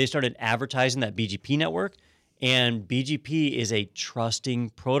 They started advertising that BGP network, and BGP is a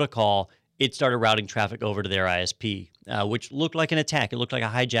trusting protocol. It started routing traffic over to their ISP, which looked like an attack. It looked like a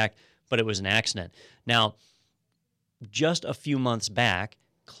hijack, but it was an accident. Now, just a few months back,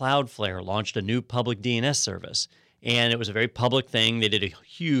 Cloudflare launched a new public DNS service, and it was a very public thing. They did a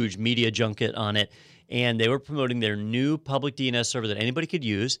huge media junket on it, and they were promoting their new public DNS server that anybody could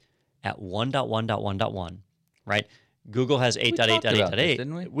use at 1.1.1.1, right? Google has 8.8.8.8.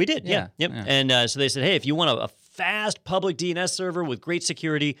 Didn't we? We did, yeah. Yep. Yeah. And so they said, hey, if you want a fast public DNS server with great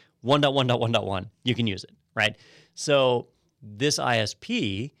security, 1.1.1.1, you can use it, right? So this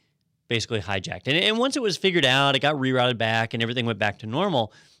ISP basically hijacked. And once it was figured out, it got rerouted back and everything went back to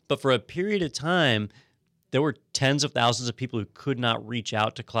normal. But for a period of time, there were tens of thousands of people who could not reach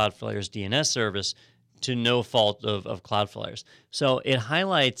out to Cloudflare's DNS service to no fault of Cloudflare's. So it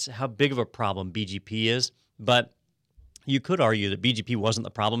highlights how big of a problem BGP is, but you could argue that BGP wasn't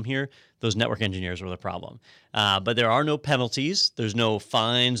the problem here. Those network engineers were the problem. But there are no penalties. There's no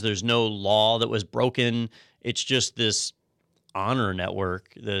fines. There's no law that was broken. It's just this honor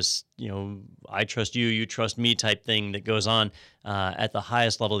network, this, I trust you, you trust me type thing that goes on at the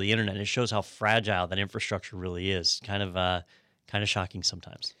highest level of the internet. It shows how fragile that infrastructure really is. Kind of shocking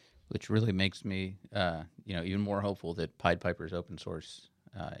sometimes. Which really makes me, even more hopeful that Pied Piper's open source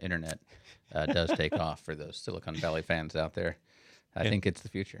internet does take off for those Silicon Valley fans out there. I think it's the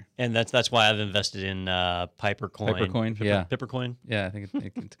future. And that's why I've invested in Pipercoin. Pipercoin, yeah. Pipercoin. Yeah, I think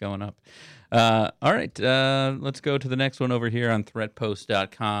it's going up. All right, let's go to the next one over here on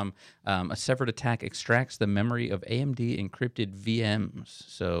threatpost.com. A severed attack extracts the memory of AMD encrypted VMs.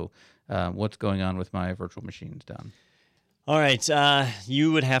 So what's going on with my virtual machines, Don? All right,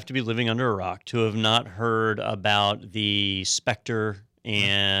 you would have to be living under a rock to have not heard about the Spectre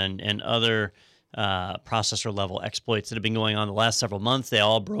and other processor level exploits that have been going on the last several months. They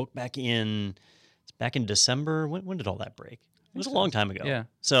all broke back in December. When did all that break? It was a long time ago. Yeah.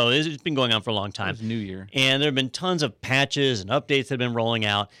 So it's been going on for a long time. It was New Year. And there have been tons of patches and updates that have been rolling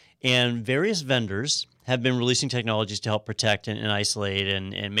out, and various vendors have been releasing technologies to help protect and isolate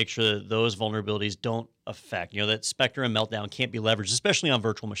and make sure that those vulnerabilities don't affect, that Spectre and Meltdown can't be leveraged, especially on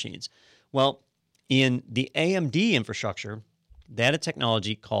virtual machines. Well, in the AMD infrastructure, they had a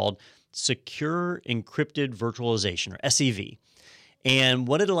technology called Secure Encrypted Virtualization, or SEV. And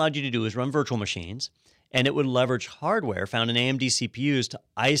what it allowed you to do is run virtual machines, and it would leverage hardware found in AMD CPUs to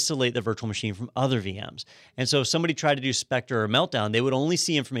isolate the virtual machine from other VMs. And so if somebody tried to do Spectre or Meltdown, they would only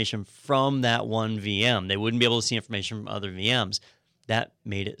see information from that one VM. They wouldn't be able to see information from other VMs. That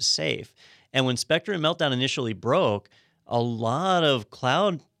made it safe. And when Spectre and Meltdown initially broke, a lot of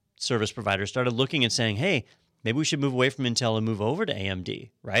cloud service providers started looking and saying, hey, maybe we should move away from Intel and move over to AMD,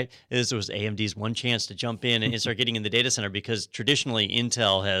 right? This was AMD's one chance to jump in and start getting in the data center, because traditionally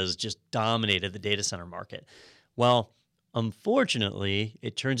Intel has just dominated the data center market. Well, unfortunately,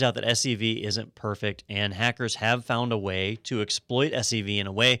 it turns out that SEV isn't perfect, and hackers have found a way to exploit SEV in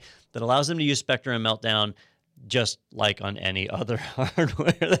a way that allows them to use Spectre and Meltdown just like on any other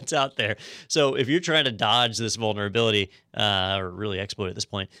hardware that's out there. So if you're trying to dodge this vulnerability, or really exploit at this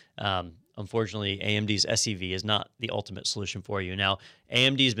point, unfortunately, AMD's SEV is not the ultimate solution for you. Now,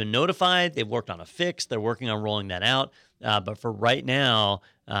 AMD's been notified. They've worked on a fix. They're working on rolling that out. But for right now,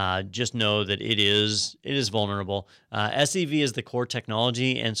 just know that it is vulnerable. SEV is the core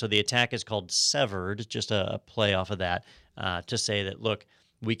technology, and so the attack is called Severed, just a play off of that, to say that, look,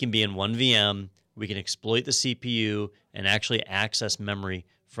 we can be in one VM, we can exploit the CPU and actually access memory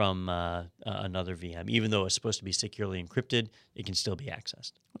from another VM. Even though it's supposed to be securely encrypted, it can still be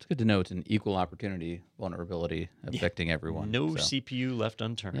accessed. It's good to know it's an equal opportunity vulnerability affecting everyone. No CPU left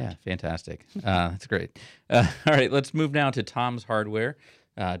unturned. Yeah, fantastic. That's great. All right, let's move now to Tom's Hardware.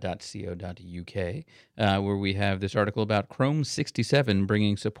 .co.uk, where we have this article about Chrome 67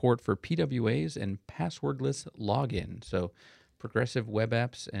 bringing support for PWAs and passwordless login. So progressive web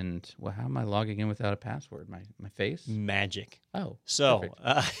apps, and how am I logging in without a password? My face? Magic. Oh, so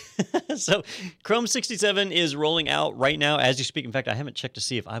so Chrome 67 is rolling out right now as you speak. In fact, I haven't checked to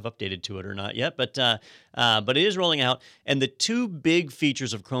see if I've updated to it or not yet, but it is rolling out. And the two big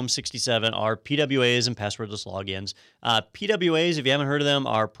features of Chrome 67 are PWAs and passwordless logins. PWAs, if you haven't heard of them,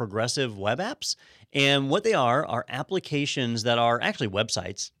 are progressive web apps, and what they are applications that are actually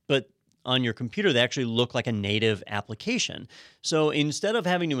websites, but on your computer, they actually look like a native application. So instead of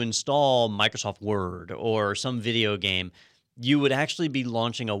having to install Microsoft Word or some video game, you would actually be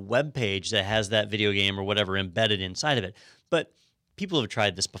launching a web page that has that video game or whatever embedded inside of it. But people have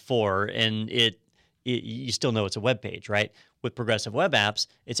tried this before, and you still know it's a web page, right? With progressive web apps,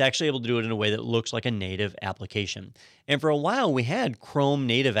 it's actually able to do it in a way that looks like a native application. And for a while, we had Chrome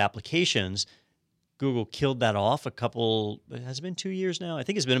native applications. Google killed that off has it been 2 years now? I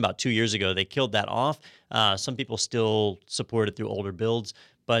think it's been about 2 years ago. They killed that off. Some people still support it through older builds,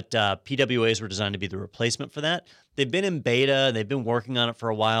 but PWAs were designed to be the replacement for that. They've been in beta, they've been working on it for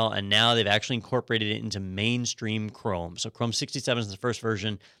a while, and now they've actually incorporated it into mainstream Chrome. So Chrome 67 is the first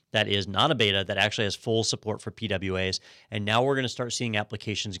version that is not a beta, that actually has full support for PWAs, and now we're going to start seeing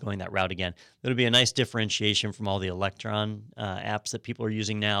applications going that route again. It'll be a nice differentiation from all the Electron apps that people are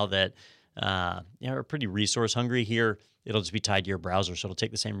using now that are pretty resource hungry. Here, it'll just be tied to your browser, so it'll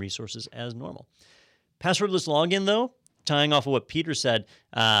take the same resources as normal. Passwordless login, though, tying off of what Peter said,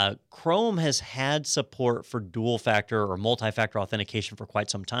 Chrome has had support for dual-factor or multi-factor authentication for quite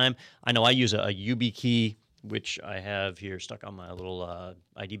some time. I know I use a YubiKey, which I have here stuck on my little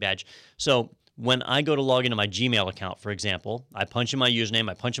ID badge. So when I go to log into my Gmail account, for example, I punch in my username,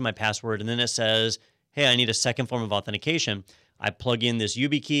 I punch in my password, and then it says, hey, I need a second form of authentication. I plug in this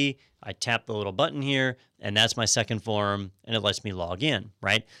YubiKey, I tap the little button here, and that's my second form, and it lets me log in,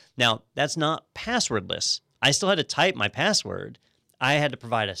 right? Now, that's not passwordless. I still had to type my password. I had to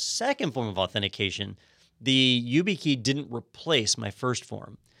provide a second form of authentication. The YubiKey didn't replace my first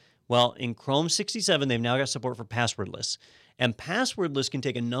form. Well, in Chrome 67, they've now got support for passwordless. And passwordless can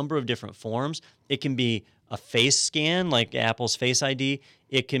take a number of different forms. It can be a face scan, like Apple's Face ID.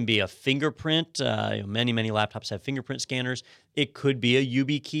 It can be a fingerprint. Many laptops have fingerprint scanners. It could be a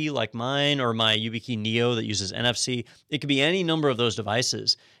YubiKey like mine or my YubiKey Neo that uses NFC. It could be any number of those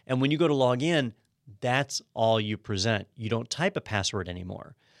devices. And when you go to log in, that's all you present. You don't type a password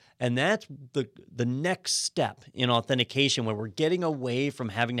anymore. And that's the next step in authentication, where we're getting away from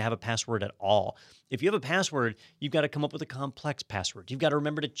having to have a password at all. If you have a password, you've got to come up with a complex password. You've got to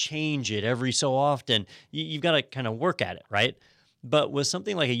remember to change it every so often. You've got to kind of work at it, right? But with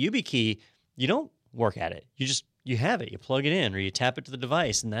something like a YubiKey, you don't work at it. You have it. You plug it in or you tap it to the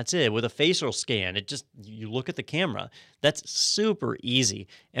device, and that's it. With a facial scan, you look at the camera. That's super easy.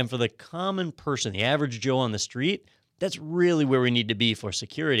 And for the common person, the average Joe on the street, that's really where we need to be for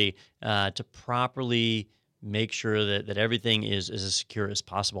security, to properly make sure that everything is as secure as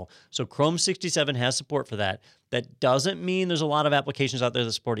possible. So Chrome 67 has support for that. That doesn't mean there's a lot of applications out there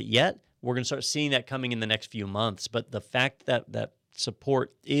that support it yet. We're going to start seeing that coming in the next few months. But the fact that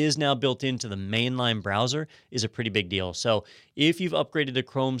support is now built into the mainline browser is a pretty big deal. So if you've upgraded to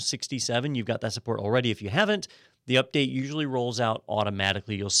Chrome 67, you've got that support already. If you haven't, the update usually rolls out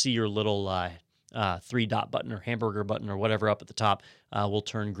automatically. You'll see your little 3-dot button or hamburger button or whatever up at the top will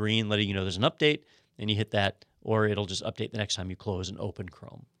turn green, letting you know there's an update, and you hit that, or it'll just update the next time you close and open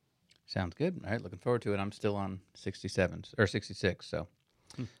Chrome. Sounds good. All right, looking forward to it. I'm still on 67 or 66, so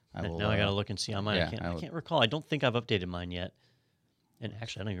I will. Now I got to look and see on mine. Yeah, I can't recall. I don't think I've updated mine yet. And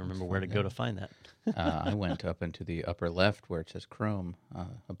actually, I don't even remember where to go to find that. I went up into the upper left where it says Chrome,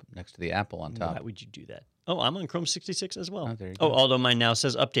 up next to the Apple on top. Why would you do that? Oh, I'm on Chrome 66 as well. Oh, there you go. Although mine now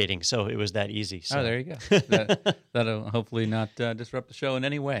says updating, so it was that easy. So. Oh, there you go. That'll hopefully not disrupt the show in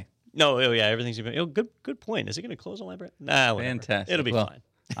any way. No, yeah, everything's good point. Is it going to close on my brand? Nah, whatever. Fantastic. It'll be fine.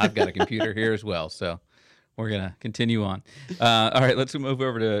 I've got a computer here as well, so we're going to continue on. All right, let's move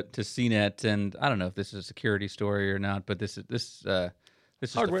over to CNET, and I don't know if this is a security story or not, but this is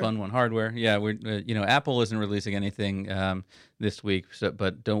hardware. A fun one. Hardware. Yeah, we're Apple isn't releasing anything this week,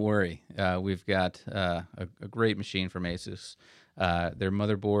 but don't worry. We've got a great machine from Asus.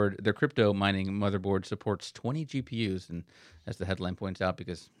 Their crypto mining motherboard supports 20 GPUs, and as the headline points out,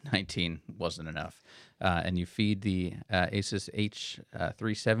 because 19 wasn't enough. And you feed the Asus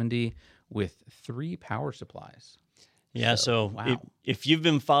H370 with 3 power supplies. Yeah, so wow. if you've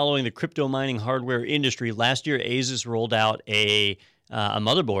been following the crypto mining hardware industry, last year Asus rolled out a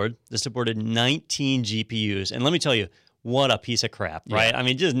motherboard that supported 19 GPUs. And let me tell you, what a piece of crap, right? I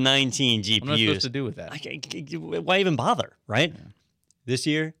mean, just 19 GPUs. What am I supposed to do with that? Why even bother, right? Yeah. This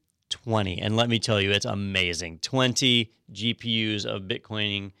year, 20. And let me tell you, it's amazing. 20 GPUs of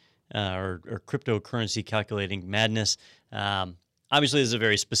Bitcoining or cryptocurrency calculating madness. Obviously, this is a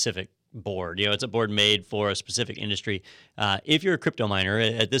very specific board. It's a board made for a specific industry. If you're a crypto miner,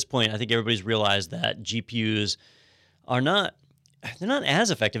 at this point, I think everybody's realized that GPUs are not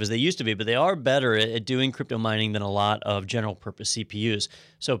as effective as they used to be, but they are better at doing crypto mining than a lot of general purpose CPUs.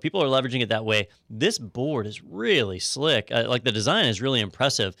 So people are leveraging it that way. This board is really slick. Like the design is really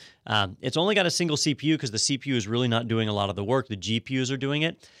impressive. It's only got a single CPU because the CPU is really not doing a lot of the work. The GPUs are doing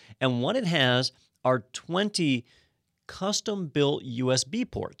it. And what it has are 20 custom-built USB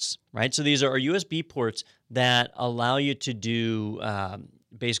ports, right? So these are USB ports that allow you to do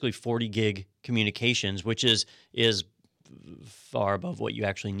basically 40 gig communications, which is far above what you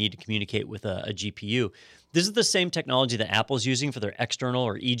actually need to communicate with a GPU. This is the same technology that Apple's using for their external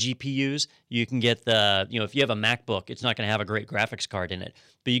or eGPUs. You can get if you have a MacBook, it's not going to have a great graphics card in it,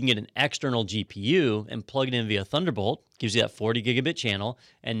 but you can get an external GPU and plug it in via Thunderbolt, gives you that 40 gigabit channel,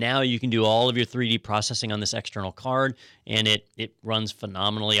 and now you can do all of your 3D processing on this external card, and it runs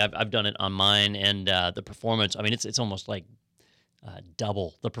phenomenally. I've done it on mine, and the performance, I mean, it's almost like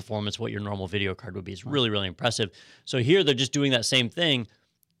double the performance what your normal video card would be. It's really, really impressive. So here they're just doing that same thing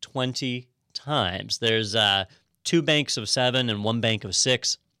 20 times. There's 2 banks of 7 and 1 bank of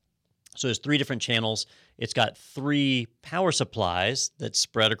 6. So there's 3 different channels. It's got 3 power supplies that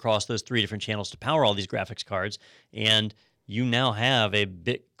spread across those 3 different channels to power all these graphics cards. And you now have a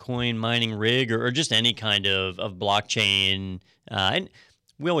Bitcoin mining rig or just any kind of blockchain. And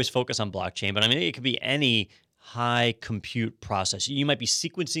we always focus on blockchain, but I mean, it could be any high compute process. You might be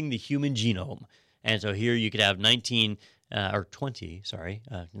sequencing the human genome. And so here you could have 19, God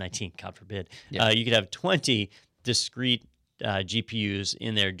forbid. Yeah. You could have 20 discrete GPUs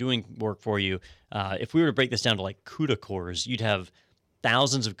in there doing work for you. If we were to break this down to like CUDA cores, you'd have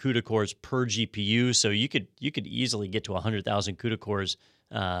thousands of CUDA cores per GPU. So you could easily get to 100,000 CUDA cores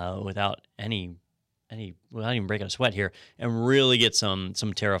without even breaking a sweat here, and really get some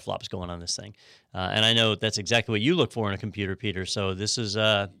teraflops going on this thing. And I know that's exactly what you look for in a computer, Peter. So this is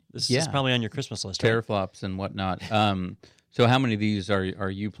probably on your Christmas list. Teraflops and whatnot. So how many of these are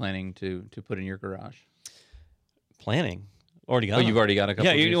you planning to put in your garage? Planning? Already got them. You've already got a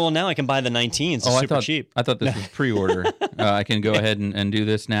couple of these? Well, now I can buy the 19s. It's super cheap. I thought this was pre-order. I can go ahead and do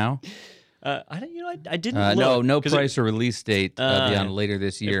this now. I didn't look. No price or release date beyond later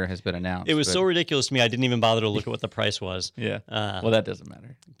this year has been announced. It was so ridiculous to me, I didn't even bother to look at what the price was. Yeah. Well, that doesn't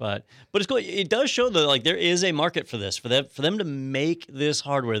matter. But it's cool. It does show that there is a market for this. For them to make this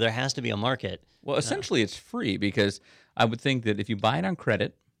hardware, there has to be a market. Well, essentially, it's free because I would think that if you buy it on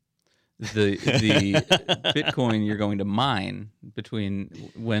credit, the Bitcoin you're going to mine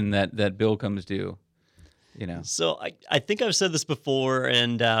between when that bill comes due. So I think I've said this before,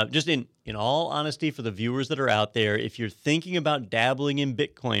 and just in all honesty for the viewers that are out there, if you're thinking about dabbling in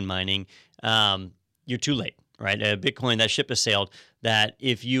Bitcoin mining, you're too late, right? Bitcoin, that ship has sailed. That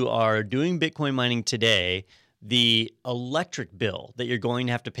if you are doing Bitcoin mining today, the electric bill that you're going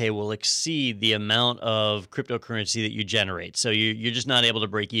to have to pay will exceed the amount of cryptocurrency that you generate. So you're just not able to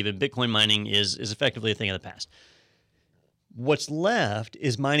break even. Bitcoin mining is effectively a thing of the past. What's left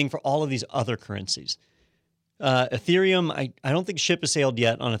is mining for all of these other currencies. Ethereum, I don't think ship has sailed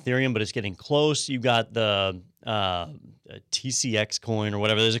yet on Ethereum, but it's getting close. You've got the TCX coin or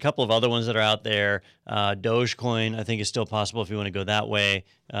whatever. There's a couple of other ones that are out there. Dogecoin, I think, is still possible if you want to go that way.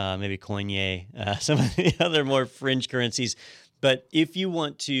 Maybe Coinye, some of the other more fringe currencies. But if you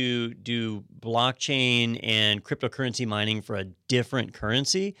want to do blockchain and cryptocurrency mining for a different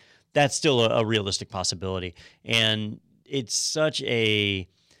currency, that's still a realistic possibility. And it's such a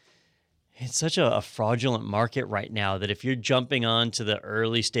fraudulent market right now that if you're jumping on to the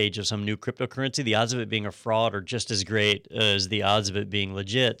early stage of some new cryptocurrency, the odds of it being a fraud are just as great as the odds of it being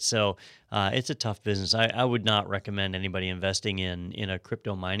legit. So it's a tough business. I would not recommend anybody investing in a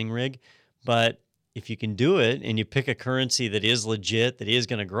crypto mining rig. But if you can do it and you pick a currency that is legit, that is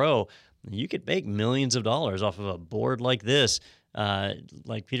going to grow, you could make millions of dollars off of a board like this.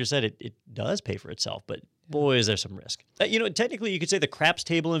 Like Peter said, it does pay for itself, but boy, is there some risk. Technically, you could say the craps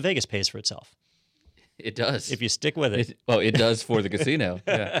table in Vegas pays for itself. It does. If you stick with it. It does for the casino.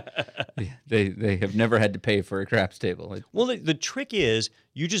 Yeah. They have never had to pay for a craps table. Well, the trick is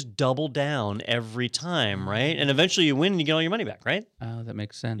you just double down every time, right? And eventually you win and you get all your money back, right? Oh, that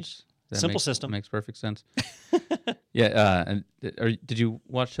makes sense. Simple system. Makes perfect sense. Yeah. And did you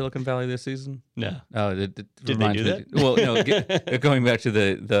watch Silicon Valley this season? No. Oh, did they do that? Well, no. Going back to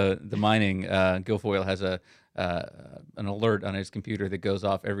the mining, Guilfoyle has an alert on his computer that goes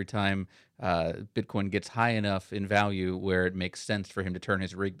off every time Bitcoin gets high enough in value where it makes sense for him to turn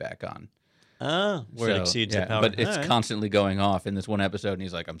his rig back on. Where it exceeds the power. But it's constantly going off in this one episode, and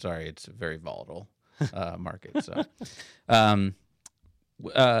he's like, "I'm sorry, it's a very volatile market." So.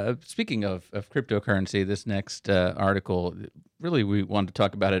 Speaking of cryptocurrency, this next article, really we wanted to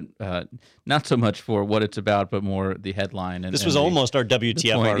talk about it, not so much for what it's about, but more the headline. This was almost our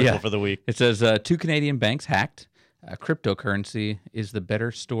WTF article for the week. It says, 2 Canadian banks hacked. Cryptocurrency is the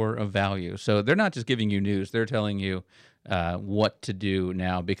better store of value. So they're not just giving you news. They're telling you what to do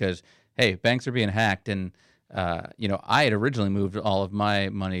now because, hey, banks are being hacked. And, I had originally moved all of my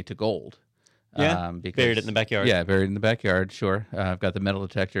money to gold. Yeah, buried it in the backyard. Yeah, buried in the backyard, sure. I've got the metal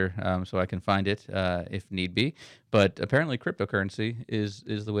detector so I can find it if need be. But apparently cryptocurrency is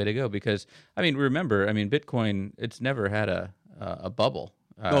the way to go because, remember, Bitcoin, it's never had a bubble.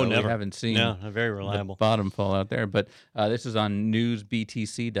 Never. We haven't seen very reliable. the bottom fall out there. But this is on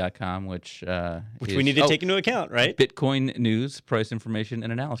newsbtc.com, which we need to take into account, right? Bitcoin news, price information,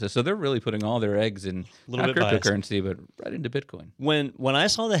 and analysis. So they're really putting all their eggs in not cryptocurrency, but right into Bitcoin. When I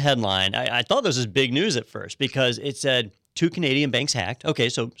saw the headline, I thought this was big news at first because it said 2 Canadian banks hacked. Okay,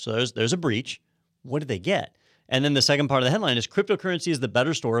 so there's a breach. What did they get? And then the second part of the headline is cryptocurrency is the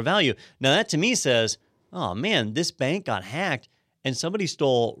better store of value. Now that to me says, oh man, this bank got hacked. And somebody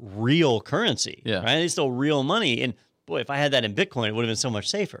stole real currency, right? They stole real money. And boy, if I had that in Bitcoin, it would have been so much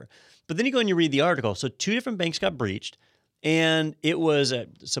safer. But then you go and you read the article. So 2 different banks got breached, and it was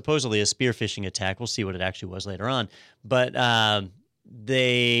supposedly a spear phishing attack. We'll see what it actually was later on. But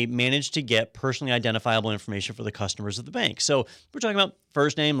they managed to get personally identifiable information for the customers of the bank. So we're talking about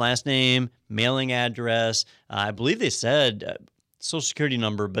first name, last name, mailing address. I believe they said social security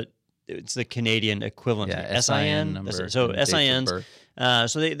number, but it's the Canadian equivalent. SIN number. So SINs.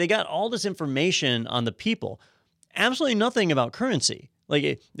 So they got all this information on the people. Absolutely nothing about currency.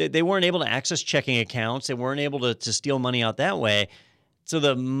 Like they weren't able to access checking accounts. They weren't able to steal money out that way. So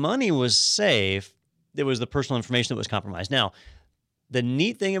the money was safe. It was the personal information that was compromised. Now, the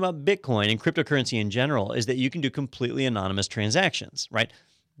neat thing about Bitcoin and cryptocurrency in general is that you can do completely anonymous transactions, right?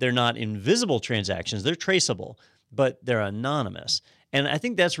 They're not invisible transactions. They're traceable, but they're anonymous. And I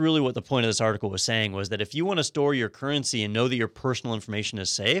think that's really what the point of this article was saying was that if you want to store your currency and know that your personal information is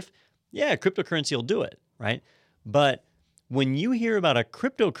safe, yeah, cryptocurrency will do it, right? But when you hear about a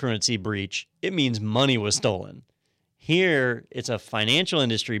cryptocurrency breach, it means money was stolen. Here, it's a financial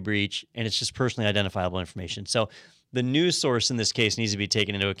industry breach, and it's just personally identifiable information. So the news source in this case needs to be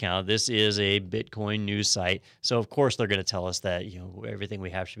taken into account. This is a Bitcoin news site. So, of course, they're going to tell us that everything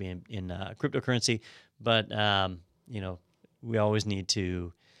we have should be in cryptocurrency. But, we always need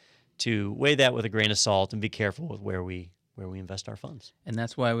to weigh that with a grain of salt and be careful with where we invest our funds. And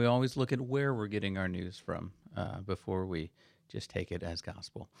that's why we always look at where we're getting our news from before we just take it as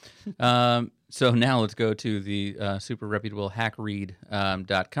gospel. So now let's go to the super reputable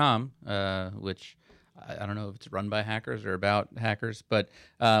hackread.com, which I don't know if it's run by hackers or about hackers, but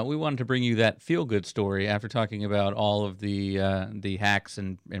we wanted to bring you that feel-good story after talking about all of the hacks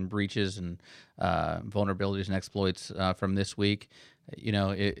and breaches and vulnerabilities and exploits from this week.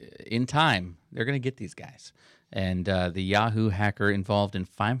 In time, they're going to get these guys. And the Yahoo hacker involved in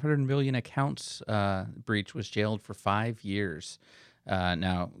 500 million accounts breach was jailed for 5 years.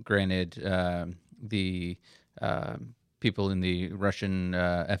 Now, granted, the people in the Russian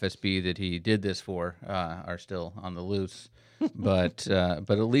FSB that he did this for are still on the loose, but at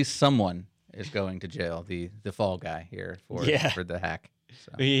least someone is going to jail. The fall guy here for the hack.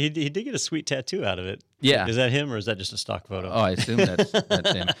 So. He did get a sweet tattoo out of it. Yeah, is that him or is that just a stock photo? Oh, I assume that's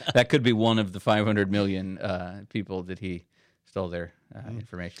him. That could be one of the 500 million people that he stole their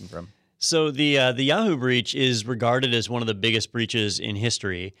information from. So the Yahoo breach is regarded as one of the biggest breaches in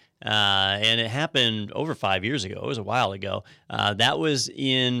history, and it happened over 5 years ago. It was a while ago. That was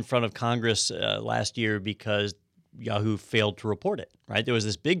in front of Congress last year because Yahoo failed to report it. Right, there was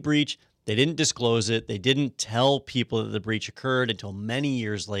this big breach. They didn't disclose it. They didn't tell people that the breach occurred until many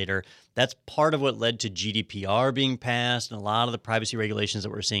years later. That's part of what led to GDPR being passed and a lot of the privacy regulations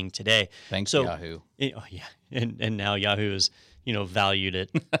that we're seeing today. Thanks, Yahoo. And now Yahoo is valued at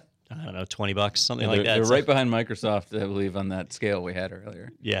I don't know, $20, something like that. They're right behind Microsoft, I believe, on that scale we had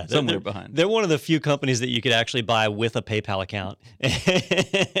earlier. Yeah, somewhere behind. They're one of the few companies that you could actually buy with a PayPal account.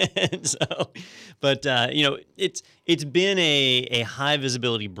 It's been a high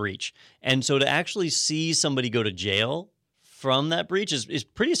visibility breach, and so to actually see somebody go to jail from that breach is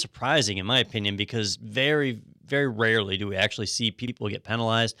pretty surprising, in my opinion, because very, very rarely do we actually see people get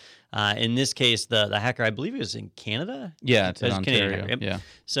penalized. In this case, the hacker, I believe he was in Canada. Yeah, it's in Ontario. Yep. Yeah.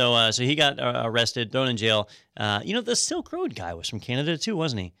 So he got arrested, thrown in jail. The Silk Road guy was from Canada too,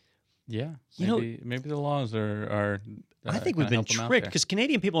 wasn't he? Yeah. Maybe the laws are I think we've been tricked because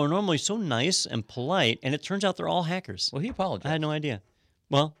Canadian people are normally so nice and polite, and it turns out they're all hackers. Well, he apologized. I had no idea.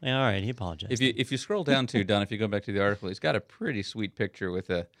 Well, yeah, all right, he apologized. If you scroll down to Don, if you go back to the article, he's got a pretty sweet picture with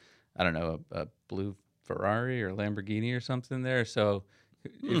a blue Ferrari or Lamborghini or something there. So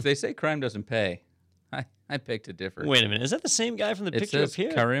if they say crime doesn't pay, I beg to differ. Wait a minute, is that the same guy from the picture up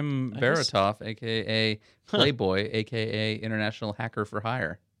here? Karim Baratov, aka Playboy, aka International Hacker for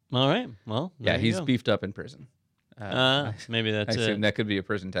Hire. All right, well, yeah, he's beefed up in prison. Maybe that's. I assume that could be a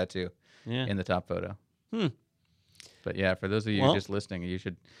prison tattoo. In the top photo. But yeah, for those of you just listening, you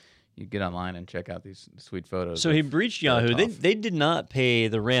get online and check out these sweet photos. So he breached Yahoo. They did not pay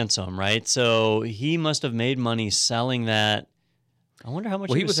the ransom, right? So he must have made money selling that. I wonder how much.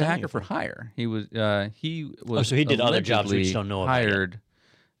 Well, he was a hacker for hire. He was. Oh, so he did other jobs we just don't know about. Hired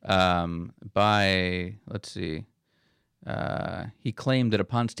by. Let's see. He claimed that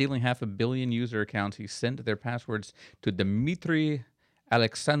upon stealing 500 million user accounts, he sent their passwords to Dmitry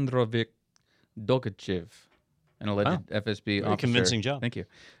Alexandrovich Dogachev, an alleged FSB officer. Convincing job. Thank you.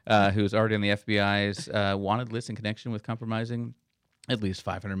 Who's already on the FBI's wanted list in connection with compromising at least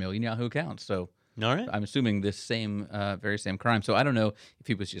 500 million Yahoo accounts. So all right. I'm assuming this very same crime. So I don't know if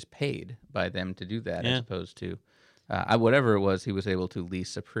he was just paid by them to do that as opposed to whatever it was, he was able to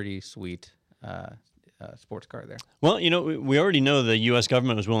lease a pretty sweet sports car there. Well, we already know the U.S.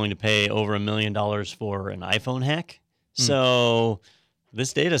 government was willing to pay over $1 million for an iPhone hack. So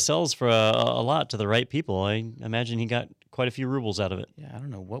this data sells for a lot to the right people. I imagine he got quite a few rubles out of it. Yeah, I don't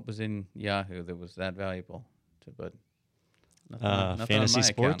know what was in Yahoo that was that valuable, but nothing fantasy on my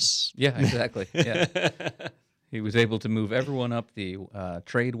sports. Account. Yeah, exactly. Yeah, he was able to move everyone up the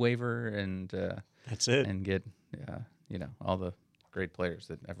trade waiver, and that's it, and get all the great players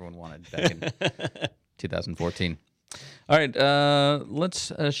that everyone wanted back in 2014. All right,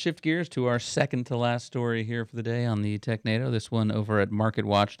 let's shift gears to our second to last story here for the day on the Technado. This one over at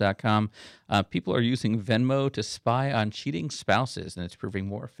MarketWatch.com. People are using Venmo to spy on cheating spouses, and it's proving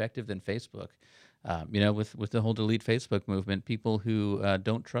more effective than Facebook. With the whole delete Facebook movement, people who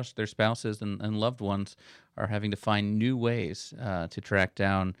don't trust their spouses and loved ones are having to find new ways to track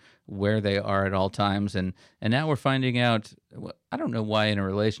down where they are at all times. And now we're finding out, I don't know why in a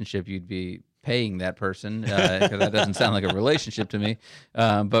relationship you'd be paying that person, because that doesn't sound like a relationship to me.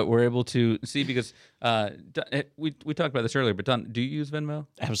 But we're able to see, because we talked about this earlier, but Don, do you use Venmo?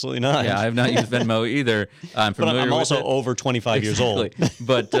 Absolutely not. Yeah, I have not used Venmo either. I'm familiar but I'm also with it. over 25 years old.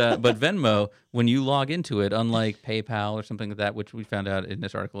 But Venmo, when you log into it, unlike PayPal or something like that, which we found out in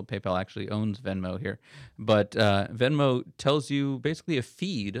this article, PayPal actually owns Venmo here. But Venmo tells you basically a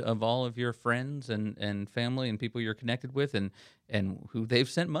feed of all of your friends and family and people you're connected with and who they've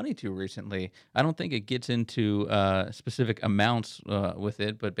sent money to recently. I don't think it gets into specific amounts with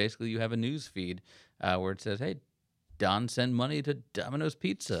it, but basically you have a news feed where it says, hey, Don sent money to Domino's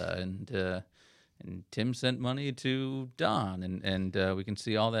Pizza, and Tim sent money to Don, and we can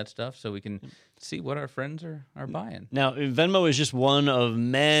see all that stuff, so we can see what our friends are buying. Now, Venmo is just one of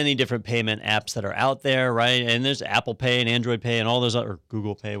many different payment apps that are out there, right? And there's Apple Pay and Android Pay and all those other, or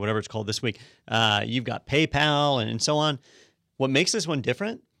Google Pay, whatever it's called this week. You've got PayPal and so on. What makes this one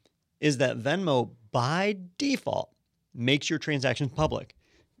different is that Venmo, by default, makes your transactions public.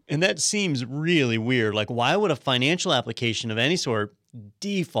 And that seems really weird. Like, why would a financial application of any sort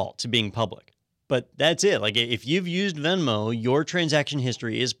default to being public? But that's it. Like, if you've used Venmo, your transaction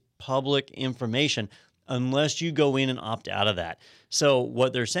history is public information unless you go in and opt out of that. So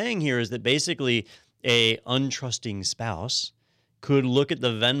what they're saying here is that basically a untrusting spouse could look at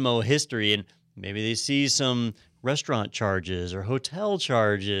the Venmo history and maybe they see some restaurant charges or hotel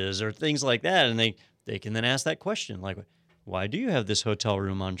charges or things like that, and they can then ask that question, like, why do you have this hotel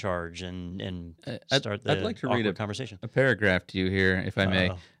room on charge? And start the I'd like to read a conversation. A paragraph to you here, if I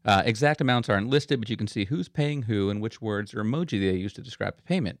may. Exact amounts aren't listed, but you can see who's paying who and which words or emoji they use to describe the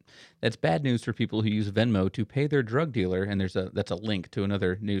payment. That's bad news for people who use Venmo to pay their drug dealer, and that's a link to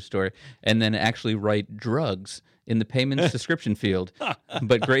another news story, and then actually write drugs in the payments description field,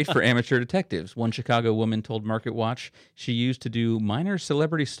 but great for amateur detectives. One Chicago woman told MarketWatch she used to do minor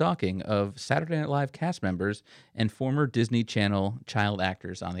celebrity stalking of Saturday Night Live cast members and former Disney Channel child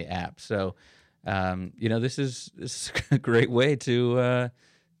actors on the app. So, this is a great way to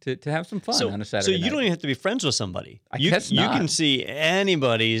have some fun on a Saturday night. So you don't even have to be friends with somebody. I guess not. You can see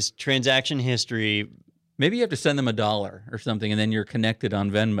anybody's transaction history. Maybe you have to send them $1 or something, and then you're connected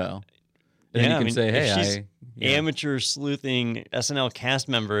on Venmo. And then you can say, "Hey, amateur sleuthing SNL cast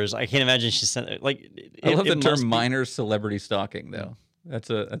members." I can't imagine she sent like. I love the term "minor celebrity stalking," though. That's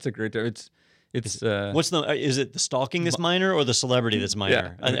a great term. It's what's is it the stalking that's minor or the celebrity that's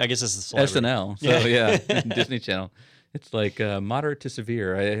minor? Yeah. I guess it's the celebrity. SNL. So yeah, Disney Channel. It's like moderate to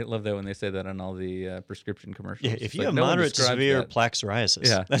severe. I love that when they say that on all the prescription commercials. Yeah, if you have moderate to severe plaque psoriasis.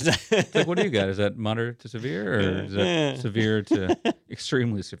 Yeah. It's like, what do you got? Is that moderate to severe, or is that severe to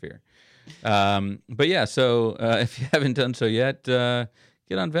extremely severe? But yeah, so if you haven't done so yet,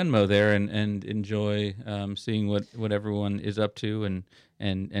 get on Venmo there and enjoy seeing what everyone is up to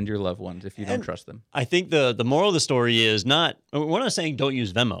and your loved ones if you don't trust them. I think the moral of the story is we're not saying don't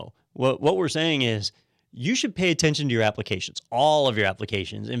use Venmo. What we're saying is you should pay attention to your applications, all of your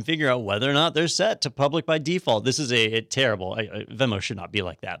applications, and figure out whether or not they're set to public by default. This is a terrible. Venmo should not be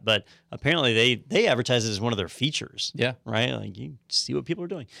like that, but apparently they advertise it as one of their features. Yeah, right. Like you see what people are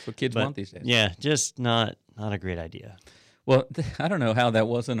doing. What kids want these days. Yeah, just not a great idea. Well, I don't know how that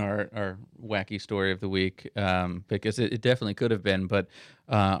wasn't our wacky story of the week, because it definitely could have been. But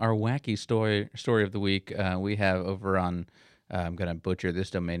our wacky story of the week we have over on. I'm going to butcher this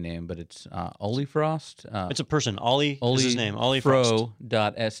domain name, but it's Ollie Frost. It's a person. Ollie is his name. Ollie Frost.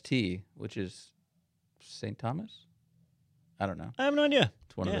 Fro.st, which is St. Thomas? I don't know. I have no idea.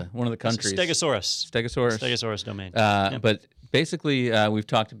 It's one of the countries. Stegosaurus domain. But basically, we've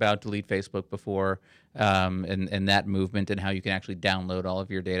talked about Delete Facebook before, and that movement and how you can actually download all of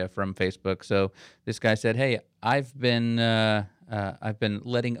your data from Facebook. So this guy said, "Hey, I've been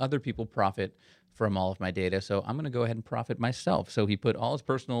letting other people profit from all of my data, so I'm going to go ahead and profit myself." So he put all his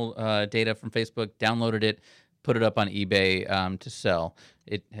personal data from Facebook, downloaded it, put it up on eBay to sell.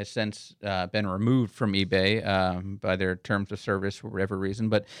 It has since been removed from eBay by their terms of service for whatever reason.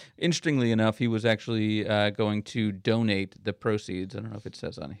 But interestingly enough, he was actually going to donate the proceeds. I don't know if it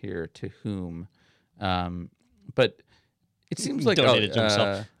says on here to whom, but it seems like donated to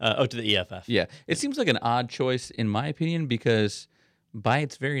himself. To the EFF. Yeah, it seems like an odd choice in my opinion because by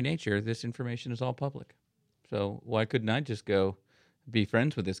its very nature, this information is all public. So why couldn't I just go be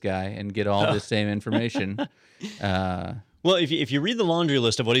friends with this guy and get all this same information? Well, if you read the laundry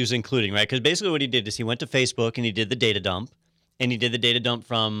list of what he was including, right? Because basically what he did is he went to Facebook and he did the data dump. And he did the data dump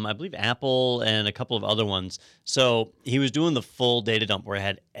from, I believe, Apple and a couple of other ones. So he was doing the full data dump where it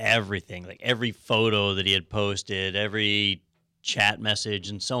had everything, like every photo that he had posted, every chat message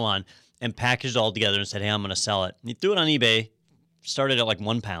and so on, and packaged it all together and said, "Hey, I'm going to sell it." And he threw it on eBay. Started at like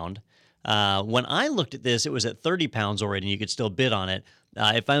 £1. When I looked at this, it was at £30 already, and you could still bid on it.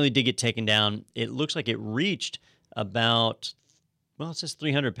 It finally did get taken down. It looks like it reached about, well, it says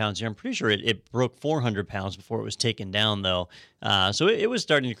 £300 here. I'm pretty sure it broke £400 before it was taken down, though. So it was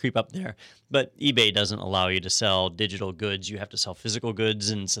starting to creep up there. But eBay doesn't allow you to sell digital goods. You have to sell physical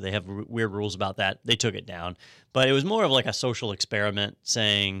goods, and so they have weird rules about that. They took it down. But it was more of like a social experiment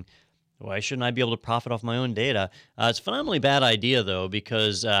saying, why shouldn't I be able to profit off my own data? It's a phenomenally bad idea, though,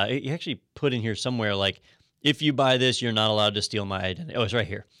 because you actually put in here somewhere like If you buy this, you're not allowed to steal my identity. Oh, it's right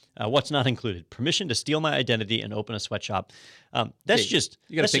here. What's not included? Permission to steal my identity and open a sweatshop. That's just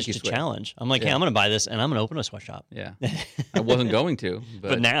a challenge. I'm like, hey, I'm going to buy this and I'm going to open a sweatshop. Yeah. I wasn't going to,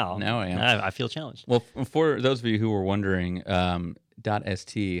 but now I am. I feel challenged. Well, for those of you who were wondering,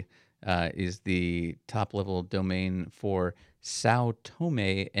 .st is the top-level domain for Sao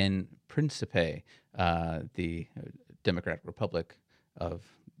Tome and Principe, the Democratic Republic of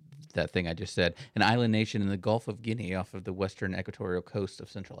that thing I just said, an island nation in the Gulf of Guinea off of the western equatorial coast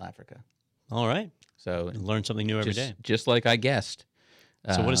of Central Africa. All right. So learn something new every day. Just like I guessed.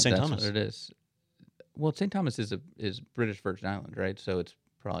 So what is St. Thomas? That's what it is. Well, St. Thomas is British Virgin Island, right? So it's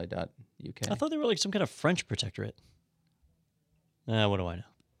probably .uk. I thought they were like some kind of French protectorate. What do I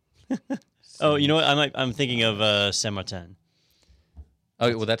know? Oh, you know what? I'm thinking of Saint Martin.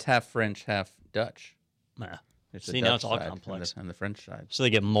 Oh, well, that's half French, half Dutch. Nah. It's See, now it's all complex. On the French side. So they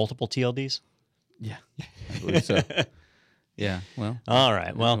get multiple TLDs? Yeah, I believe so. Yeah, well. All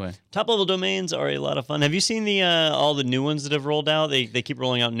right. Well, anyway. top-level domains are a lot of fun. Have you seen the all the new ones that have rolled out? They keep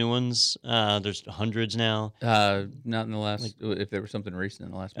rolling out new ones. There's hundreds now. Not in the last. If there was something recent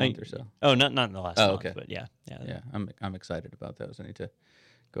in the last month or so. Oh, not in the last month. Okay. But yeah. I'm excited about those. I need to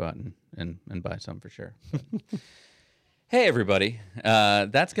go out and buy some for sure. Hey, everybody.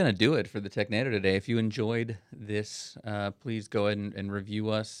 That's going to do it for the Technado today. If you enjoyed this, please go ahead and review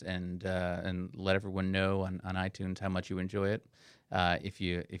us and let everyone know on iTunes how much you enjoy it. If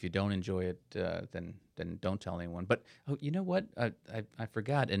you don't enjoy it, then don't tell anyone. But you know what? I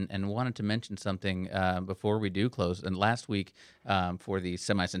forgot and wanted to mention something before we do close. And last week for the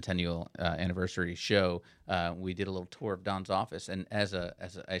semi-centennial anniversary show, we did a little tour of Don's office, and as I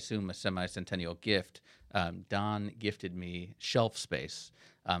assume a semi-centennial gift, Don gifted me shelf space.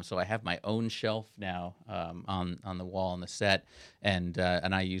 So I have my own shelf now on the wall on the set, and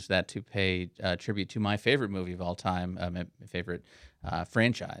I use that to pay tribute to my favorite movie of all time, my favorite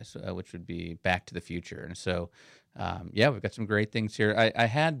franchise, which would be Back to the Future. And so, we've got some great things here. I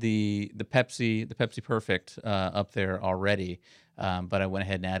had the Pepsi Perfect up there already, but I went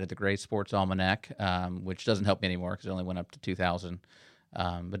ahead and added the Gray Sports Almanac, which doesn't help me anymore because it only went up to 2,000.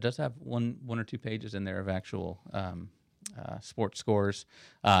 But it does have one or two pages in there of actual sports scores.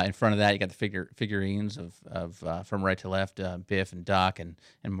 In front of that, you got the figurines of from right to left, Biff and Doc and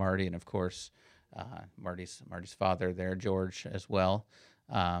Marty, and of course Marty's father there, George, as well.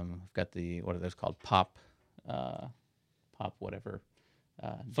 We've got what are those called? Pop whatever.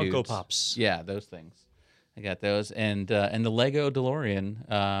 Funko dudes. Pops. Yeah, those things. I got those, and the Lego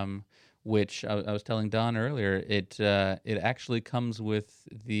DeLorean. Which I was telling Don earlier, it actually comes with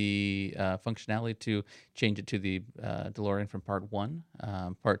the functionality to change it to the DeLorean from Part 1.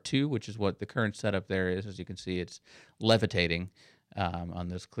 Part 2, which is what the current setup there is, as you can see, it's levitating on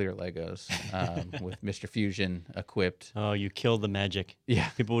those clear Legos with Mr. Fusion equipped. Oh, you killed the magic. Yeah.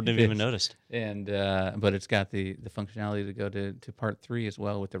 People wouldn't have even noticed. And but it's got the functionality to go to Part 3 as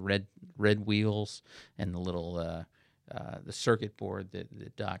well with the red wheels and the little... the circuit board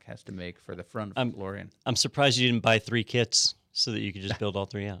that Doc has to make for the front of the DeLorean. I'm surprised you didn't buy 3 kits so that you could just build all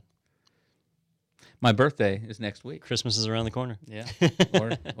 3 out. My birthday is next week. Christmas is around the corner. Yeah,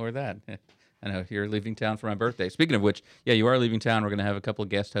 or that. I know you're leaving town for my birthday. Speaking of which, yeah, you are leaving town. We're going to have a couple of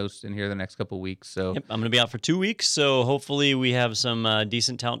guest hosts in here the next couple of weeks. So yep, I'm going to be out for 2 weeks, so hopefully we have some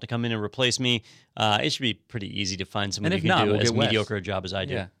decent talent to come in and replace me. It should be pretty easy to find someone who can do as mediocre a job as I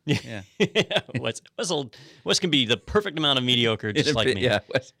do. Yeah. Wes can be the perfect amount of mediocre, just like me. Yeah,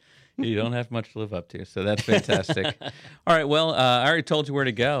 you don't have much to live up to, so that's fantastic. All right, well, I already told you where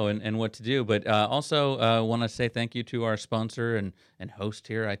to go and what to do, but also want to say thank you to our sponsor and host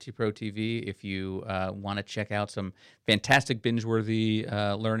here, IT Pro TV. If you want to check out some fantastic binge-worthy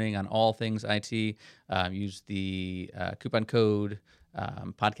learning on all things IT, use the coupon code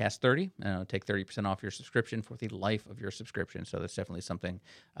podcast 30 and it'll take 30% off your subscription for the life of your subscription. So that's definitely something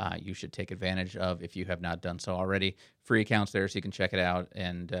you should take advantage of if you have not done so already. Free accounts there, so you can check it out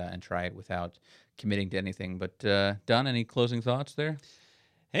and try it without committing to anything. But Don, any closing thoughts there?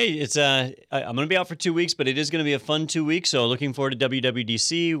 Hey, it's I'm going to be out for 2 weeks, but it is going to be a fun 2 weeks. So looking forward to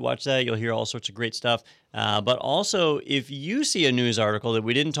WWDC. Watch that. You'll hear all sorts of great stuff. But also, if you see a news article that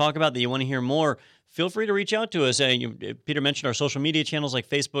we didn't talk about that you want to hear more, feel free to reach out to us. Peter mentioned our social media channels like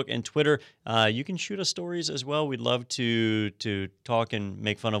Facebook and Twitter. You can shoot us stories as well. We'd love to talk and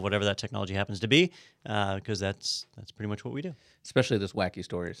make fun of whatever that technology happens to be, because that's pretty much what we do. Especially those wacky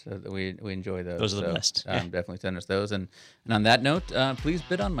stories. We enjoy those. Those are the best. Definitely send us those. And on that note, please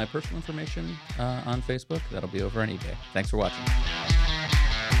bid on my personal information on Facebook. That'll be over on eBay. Thanks for watching.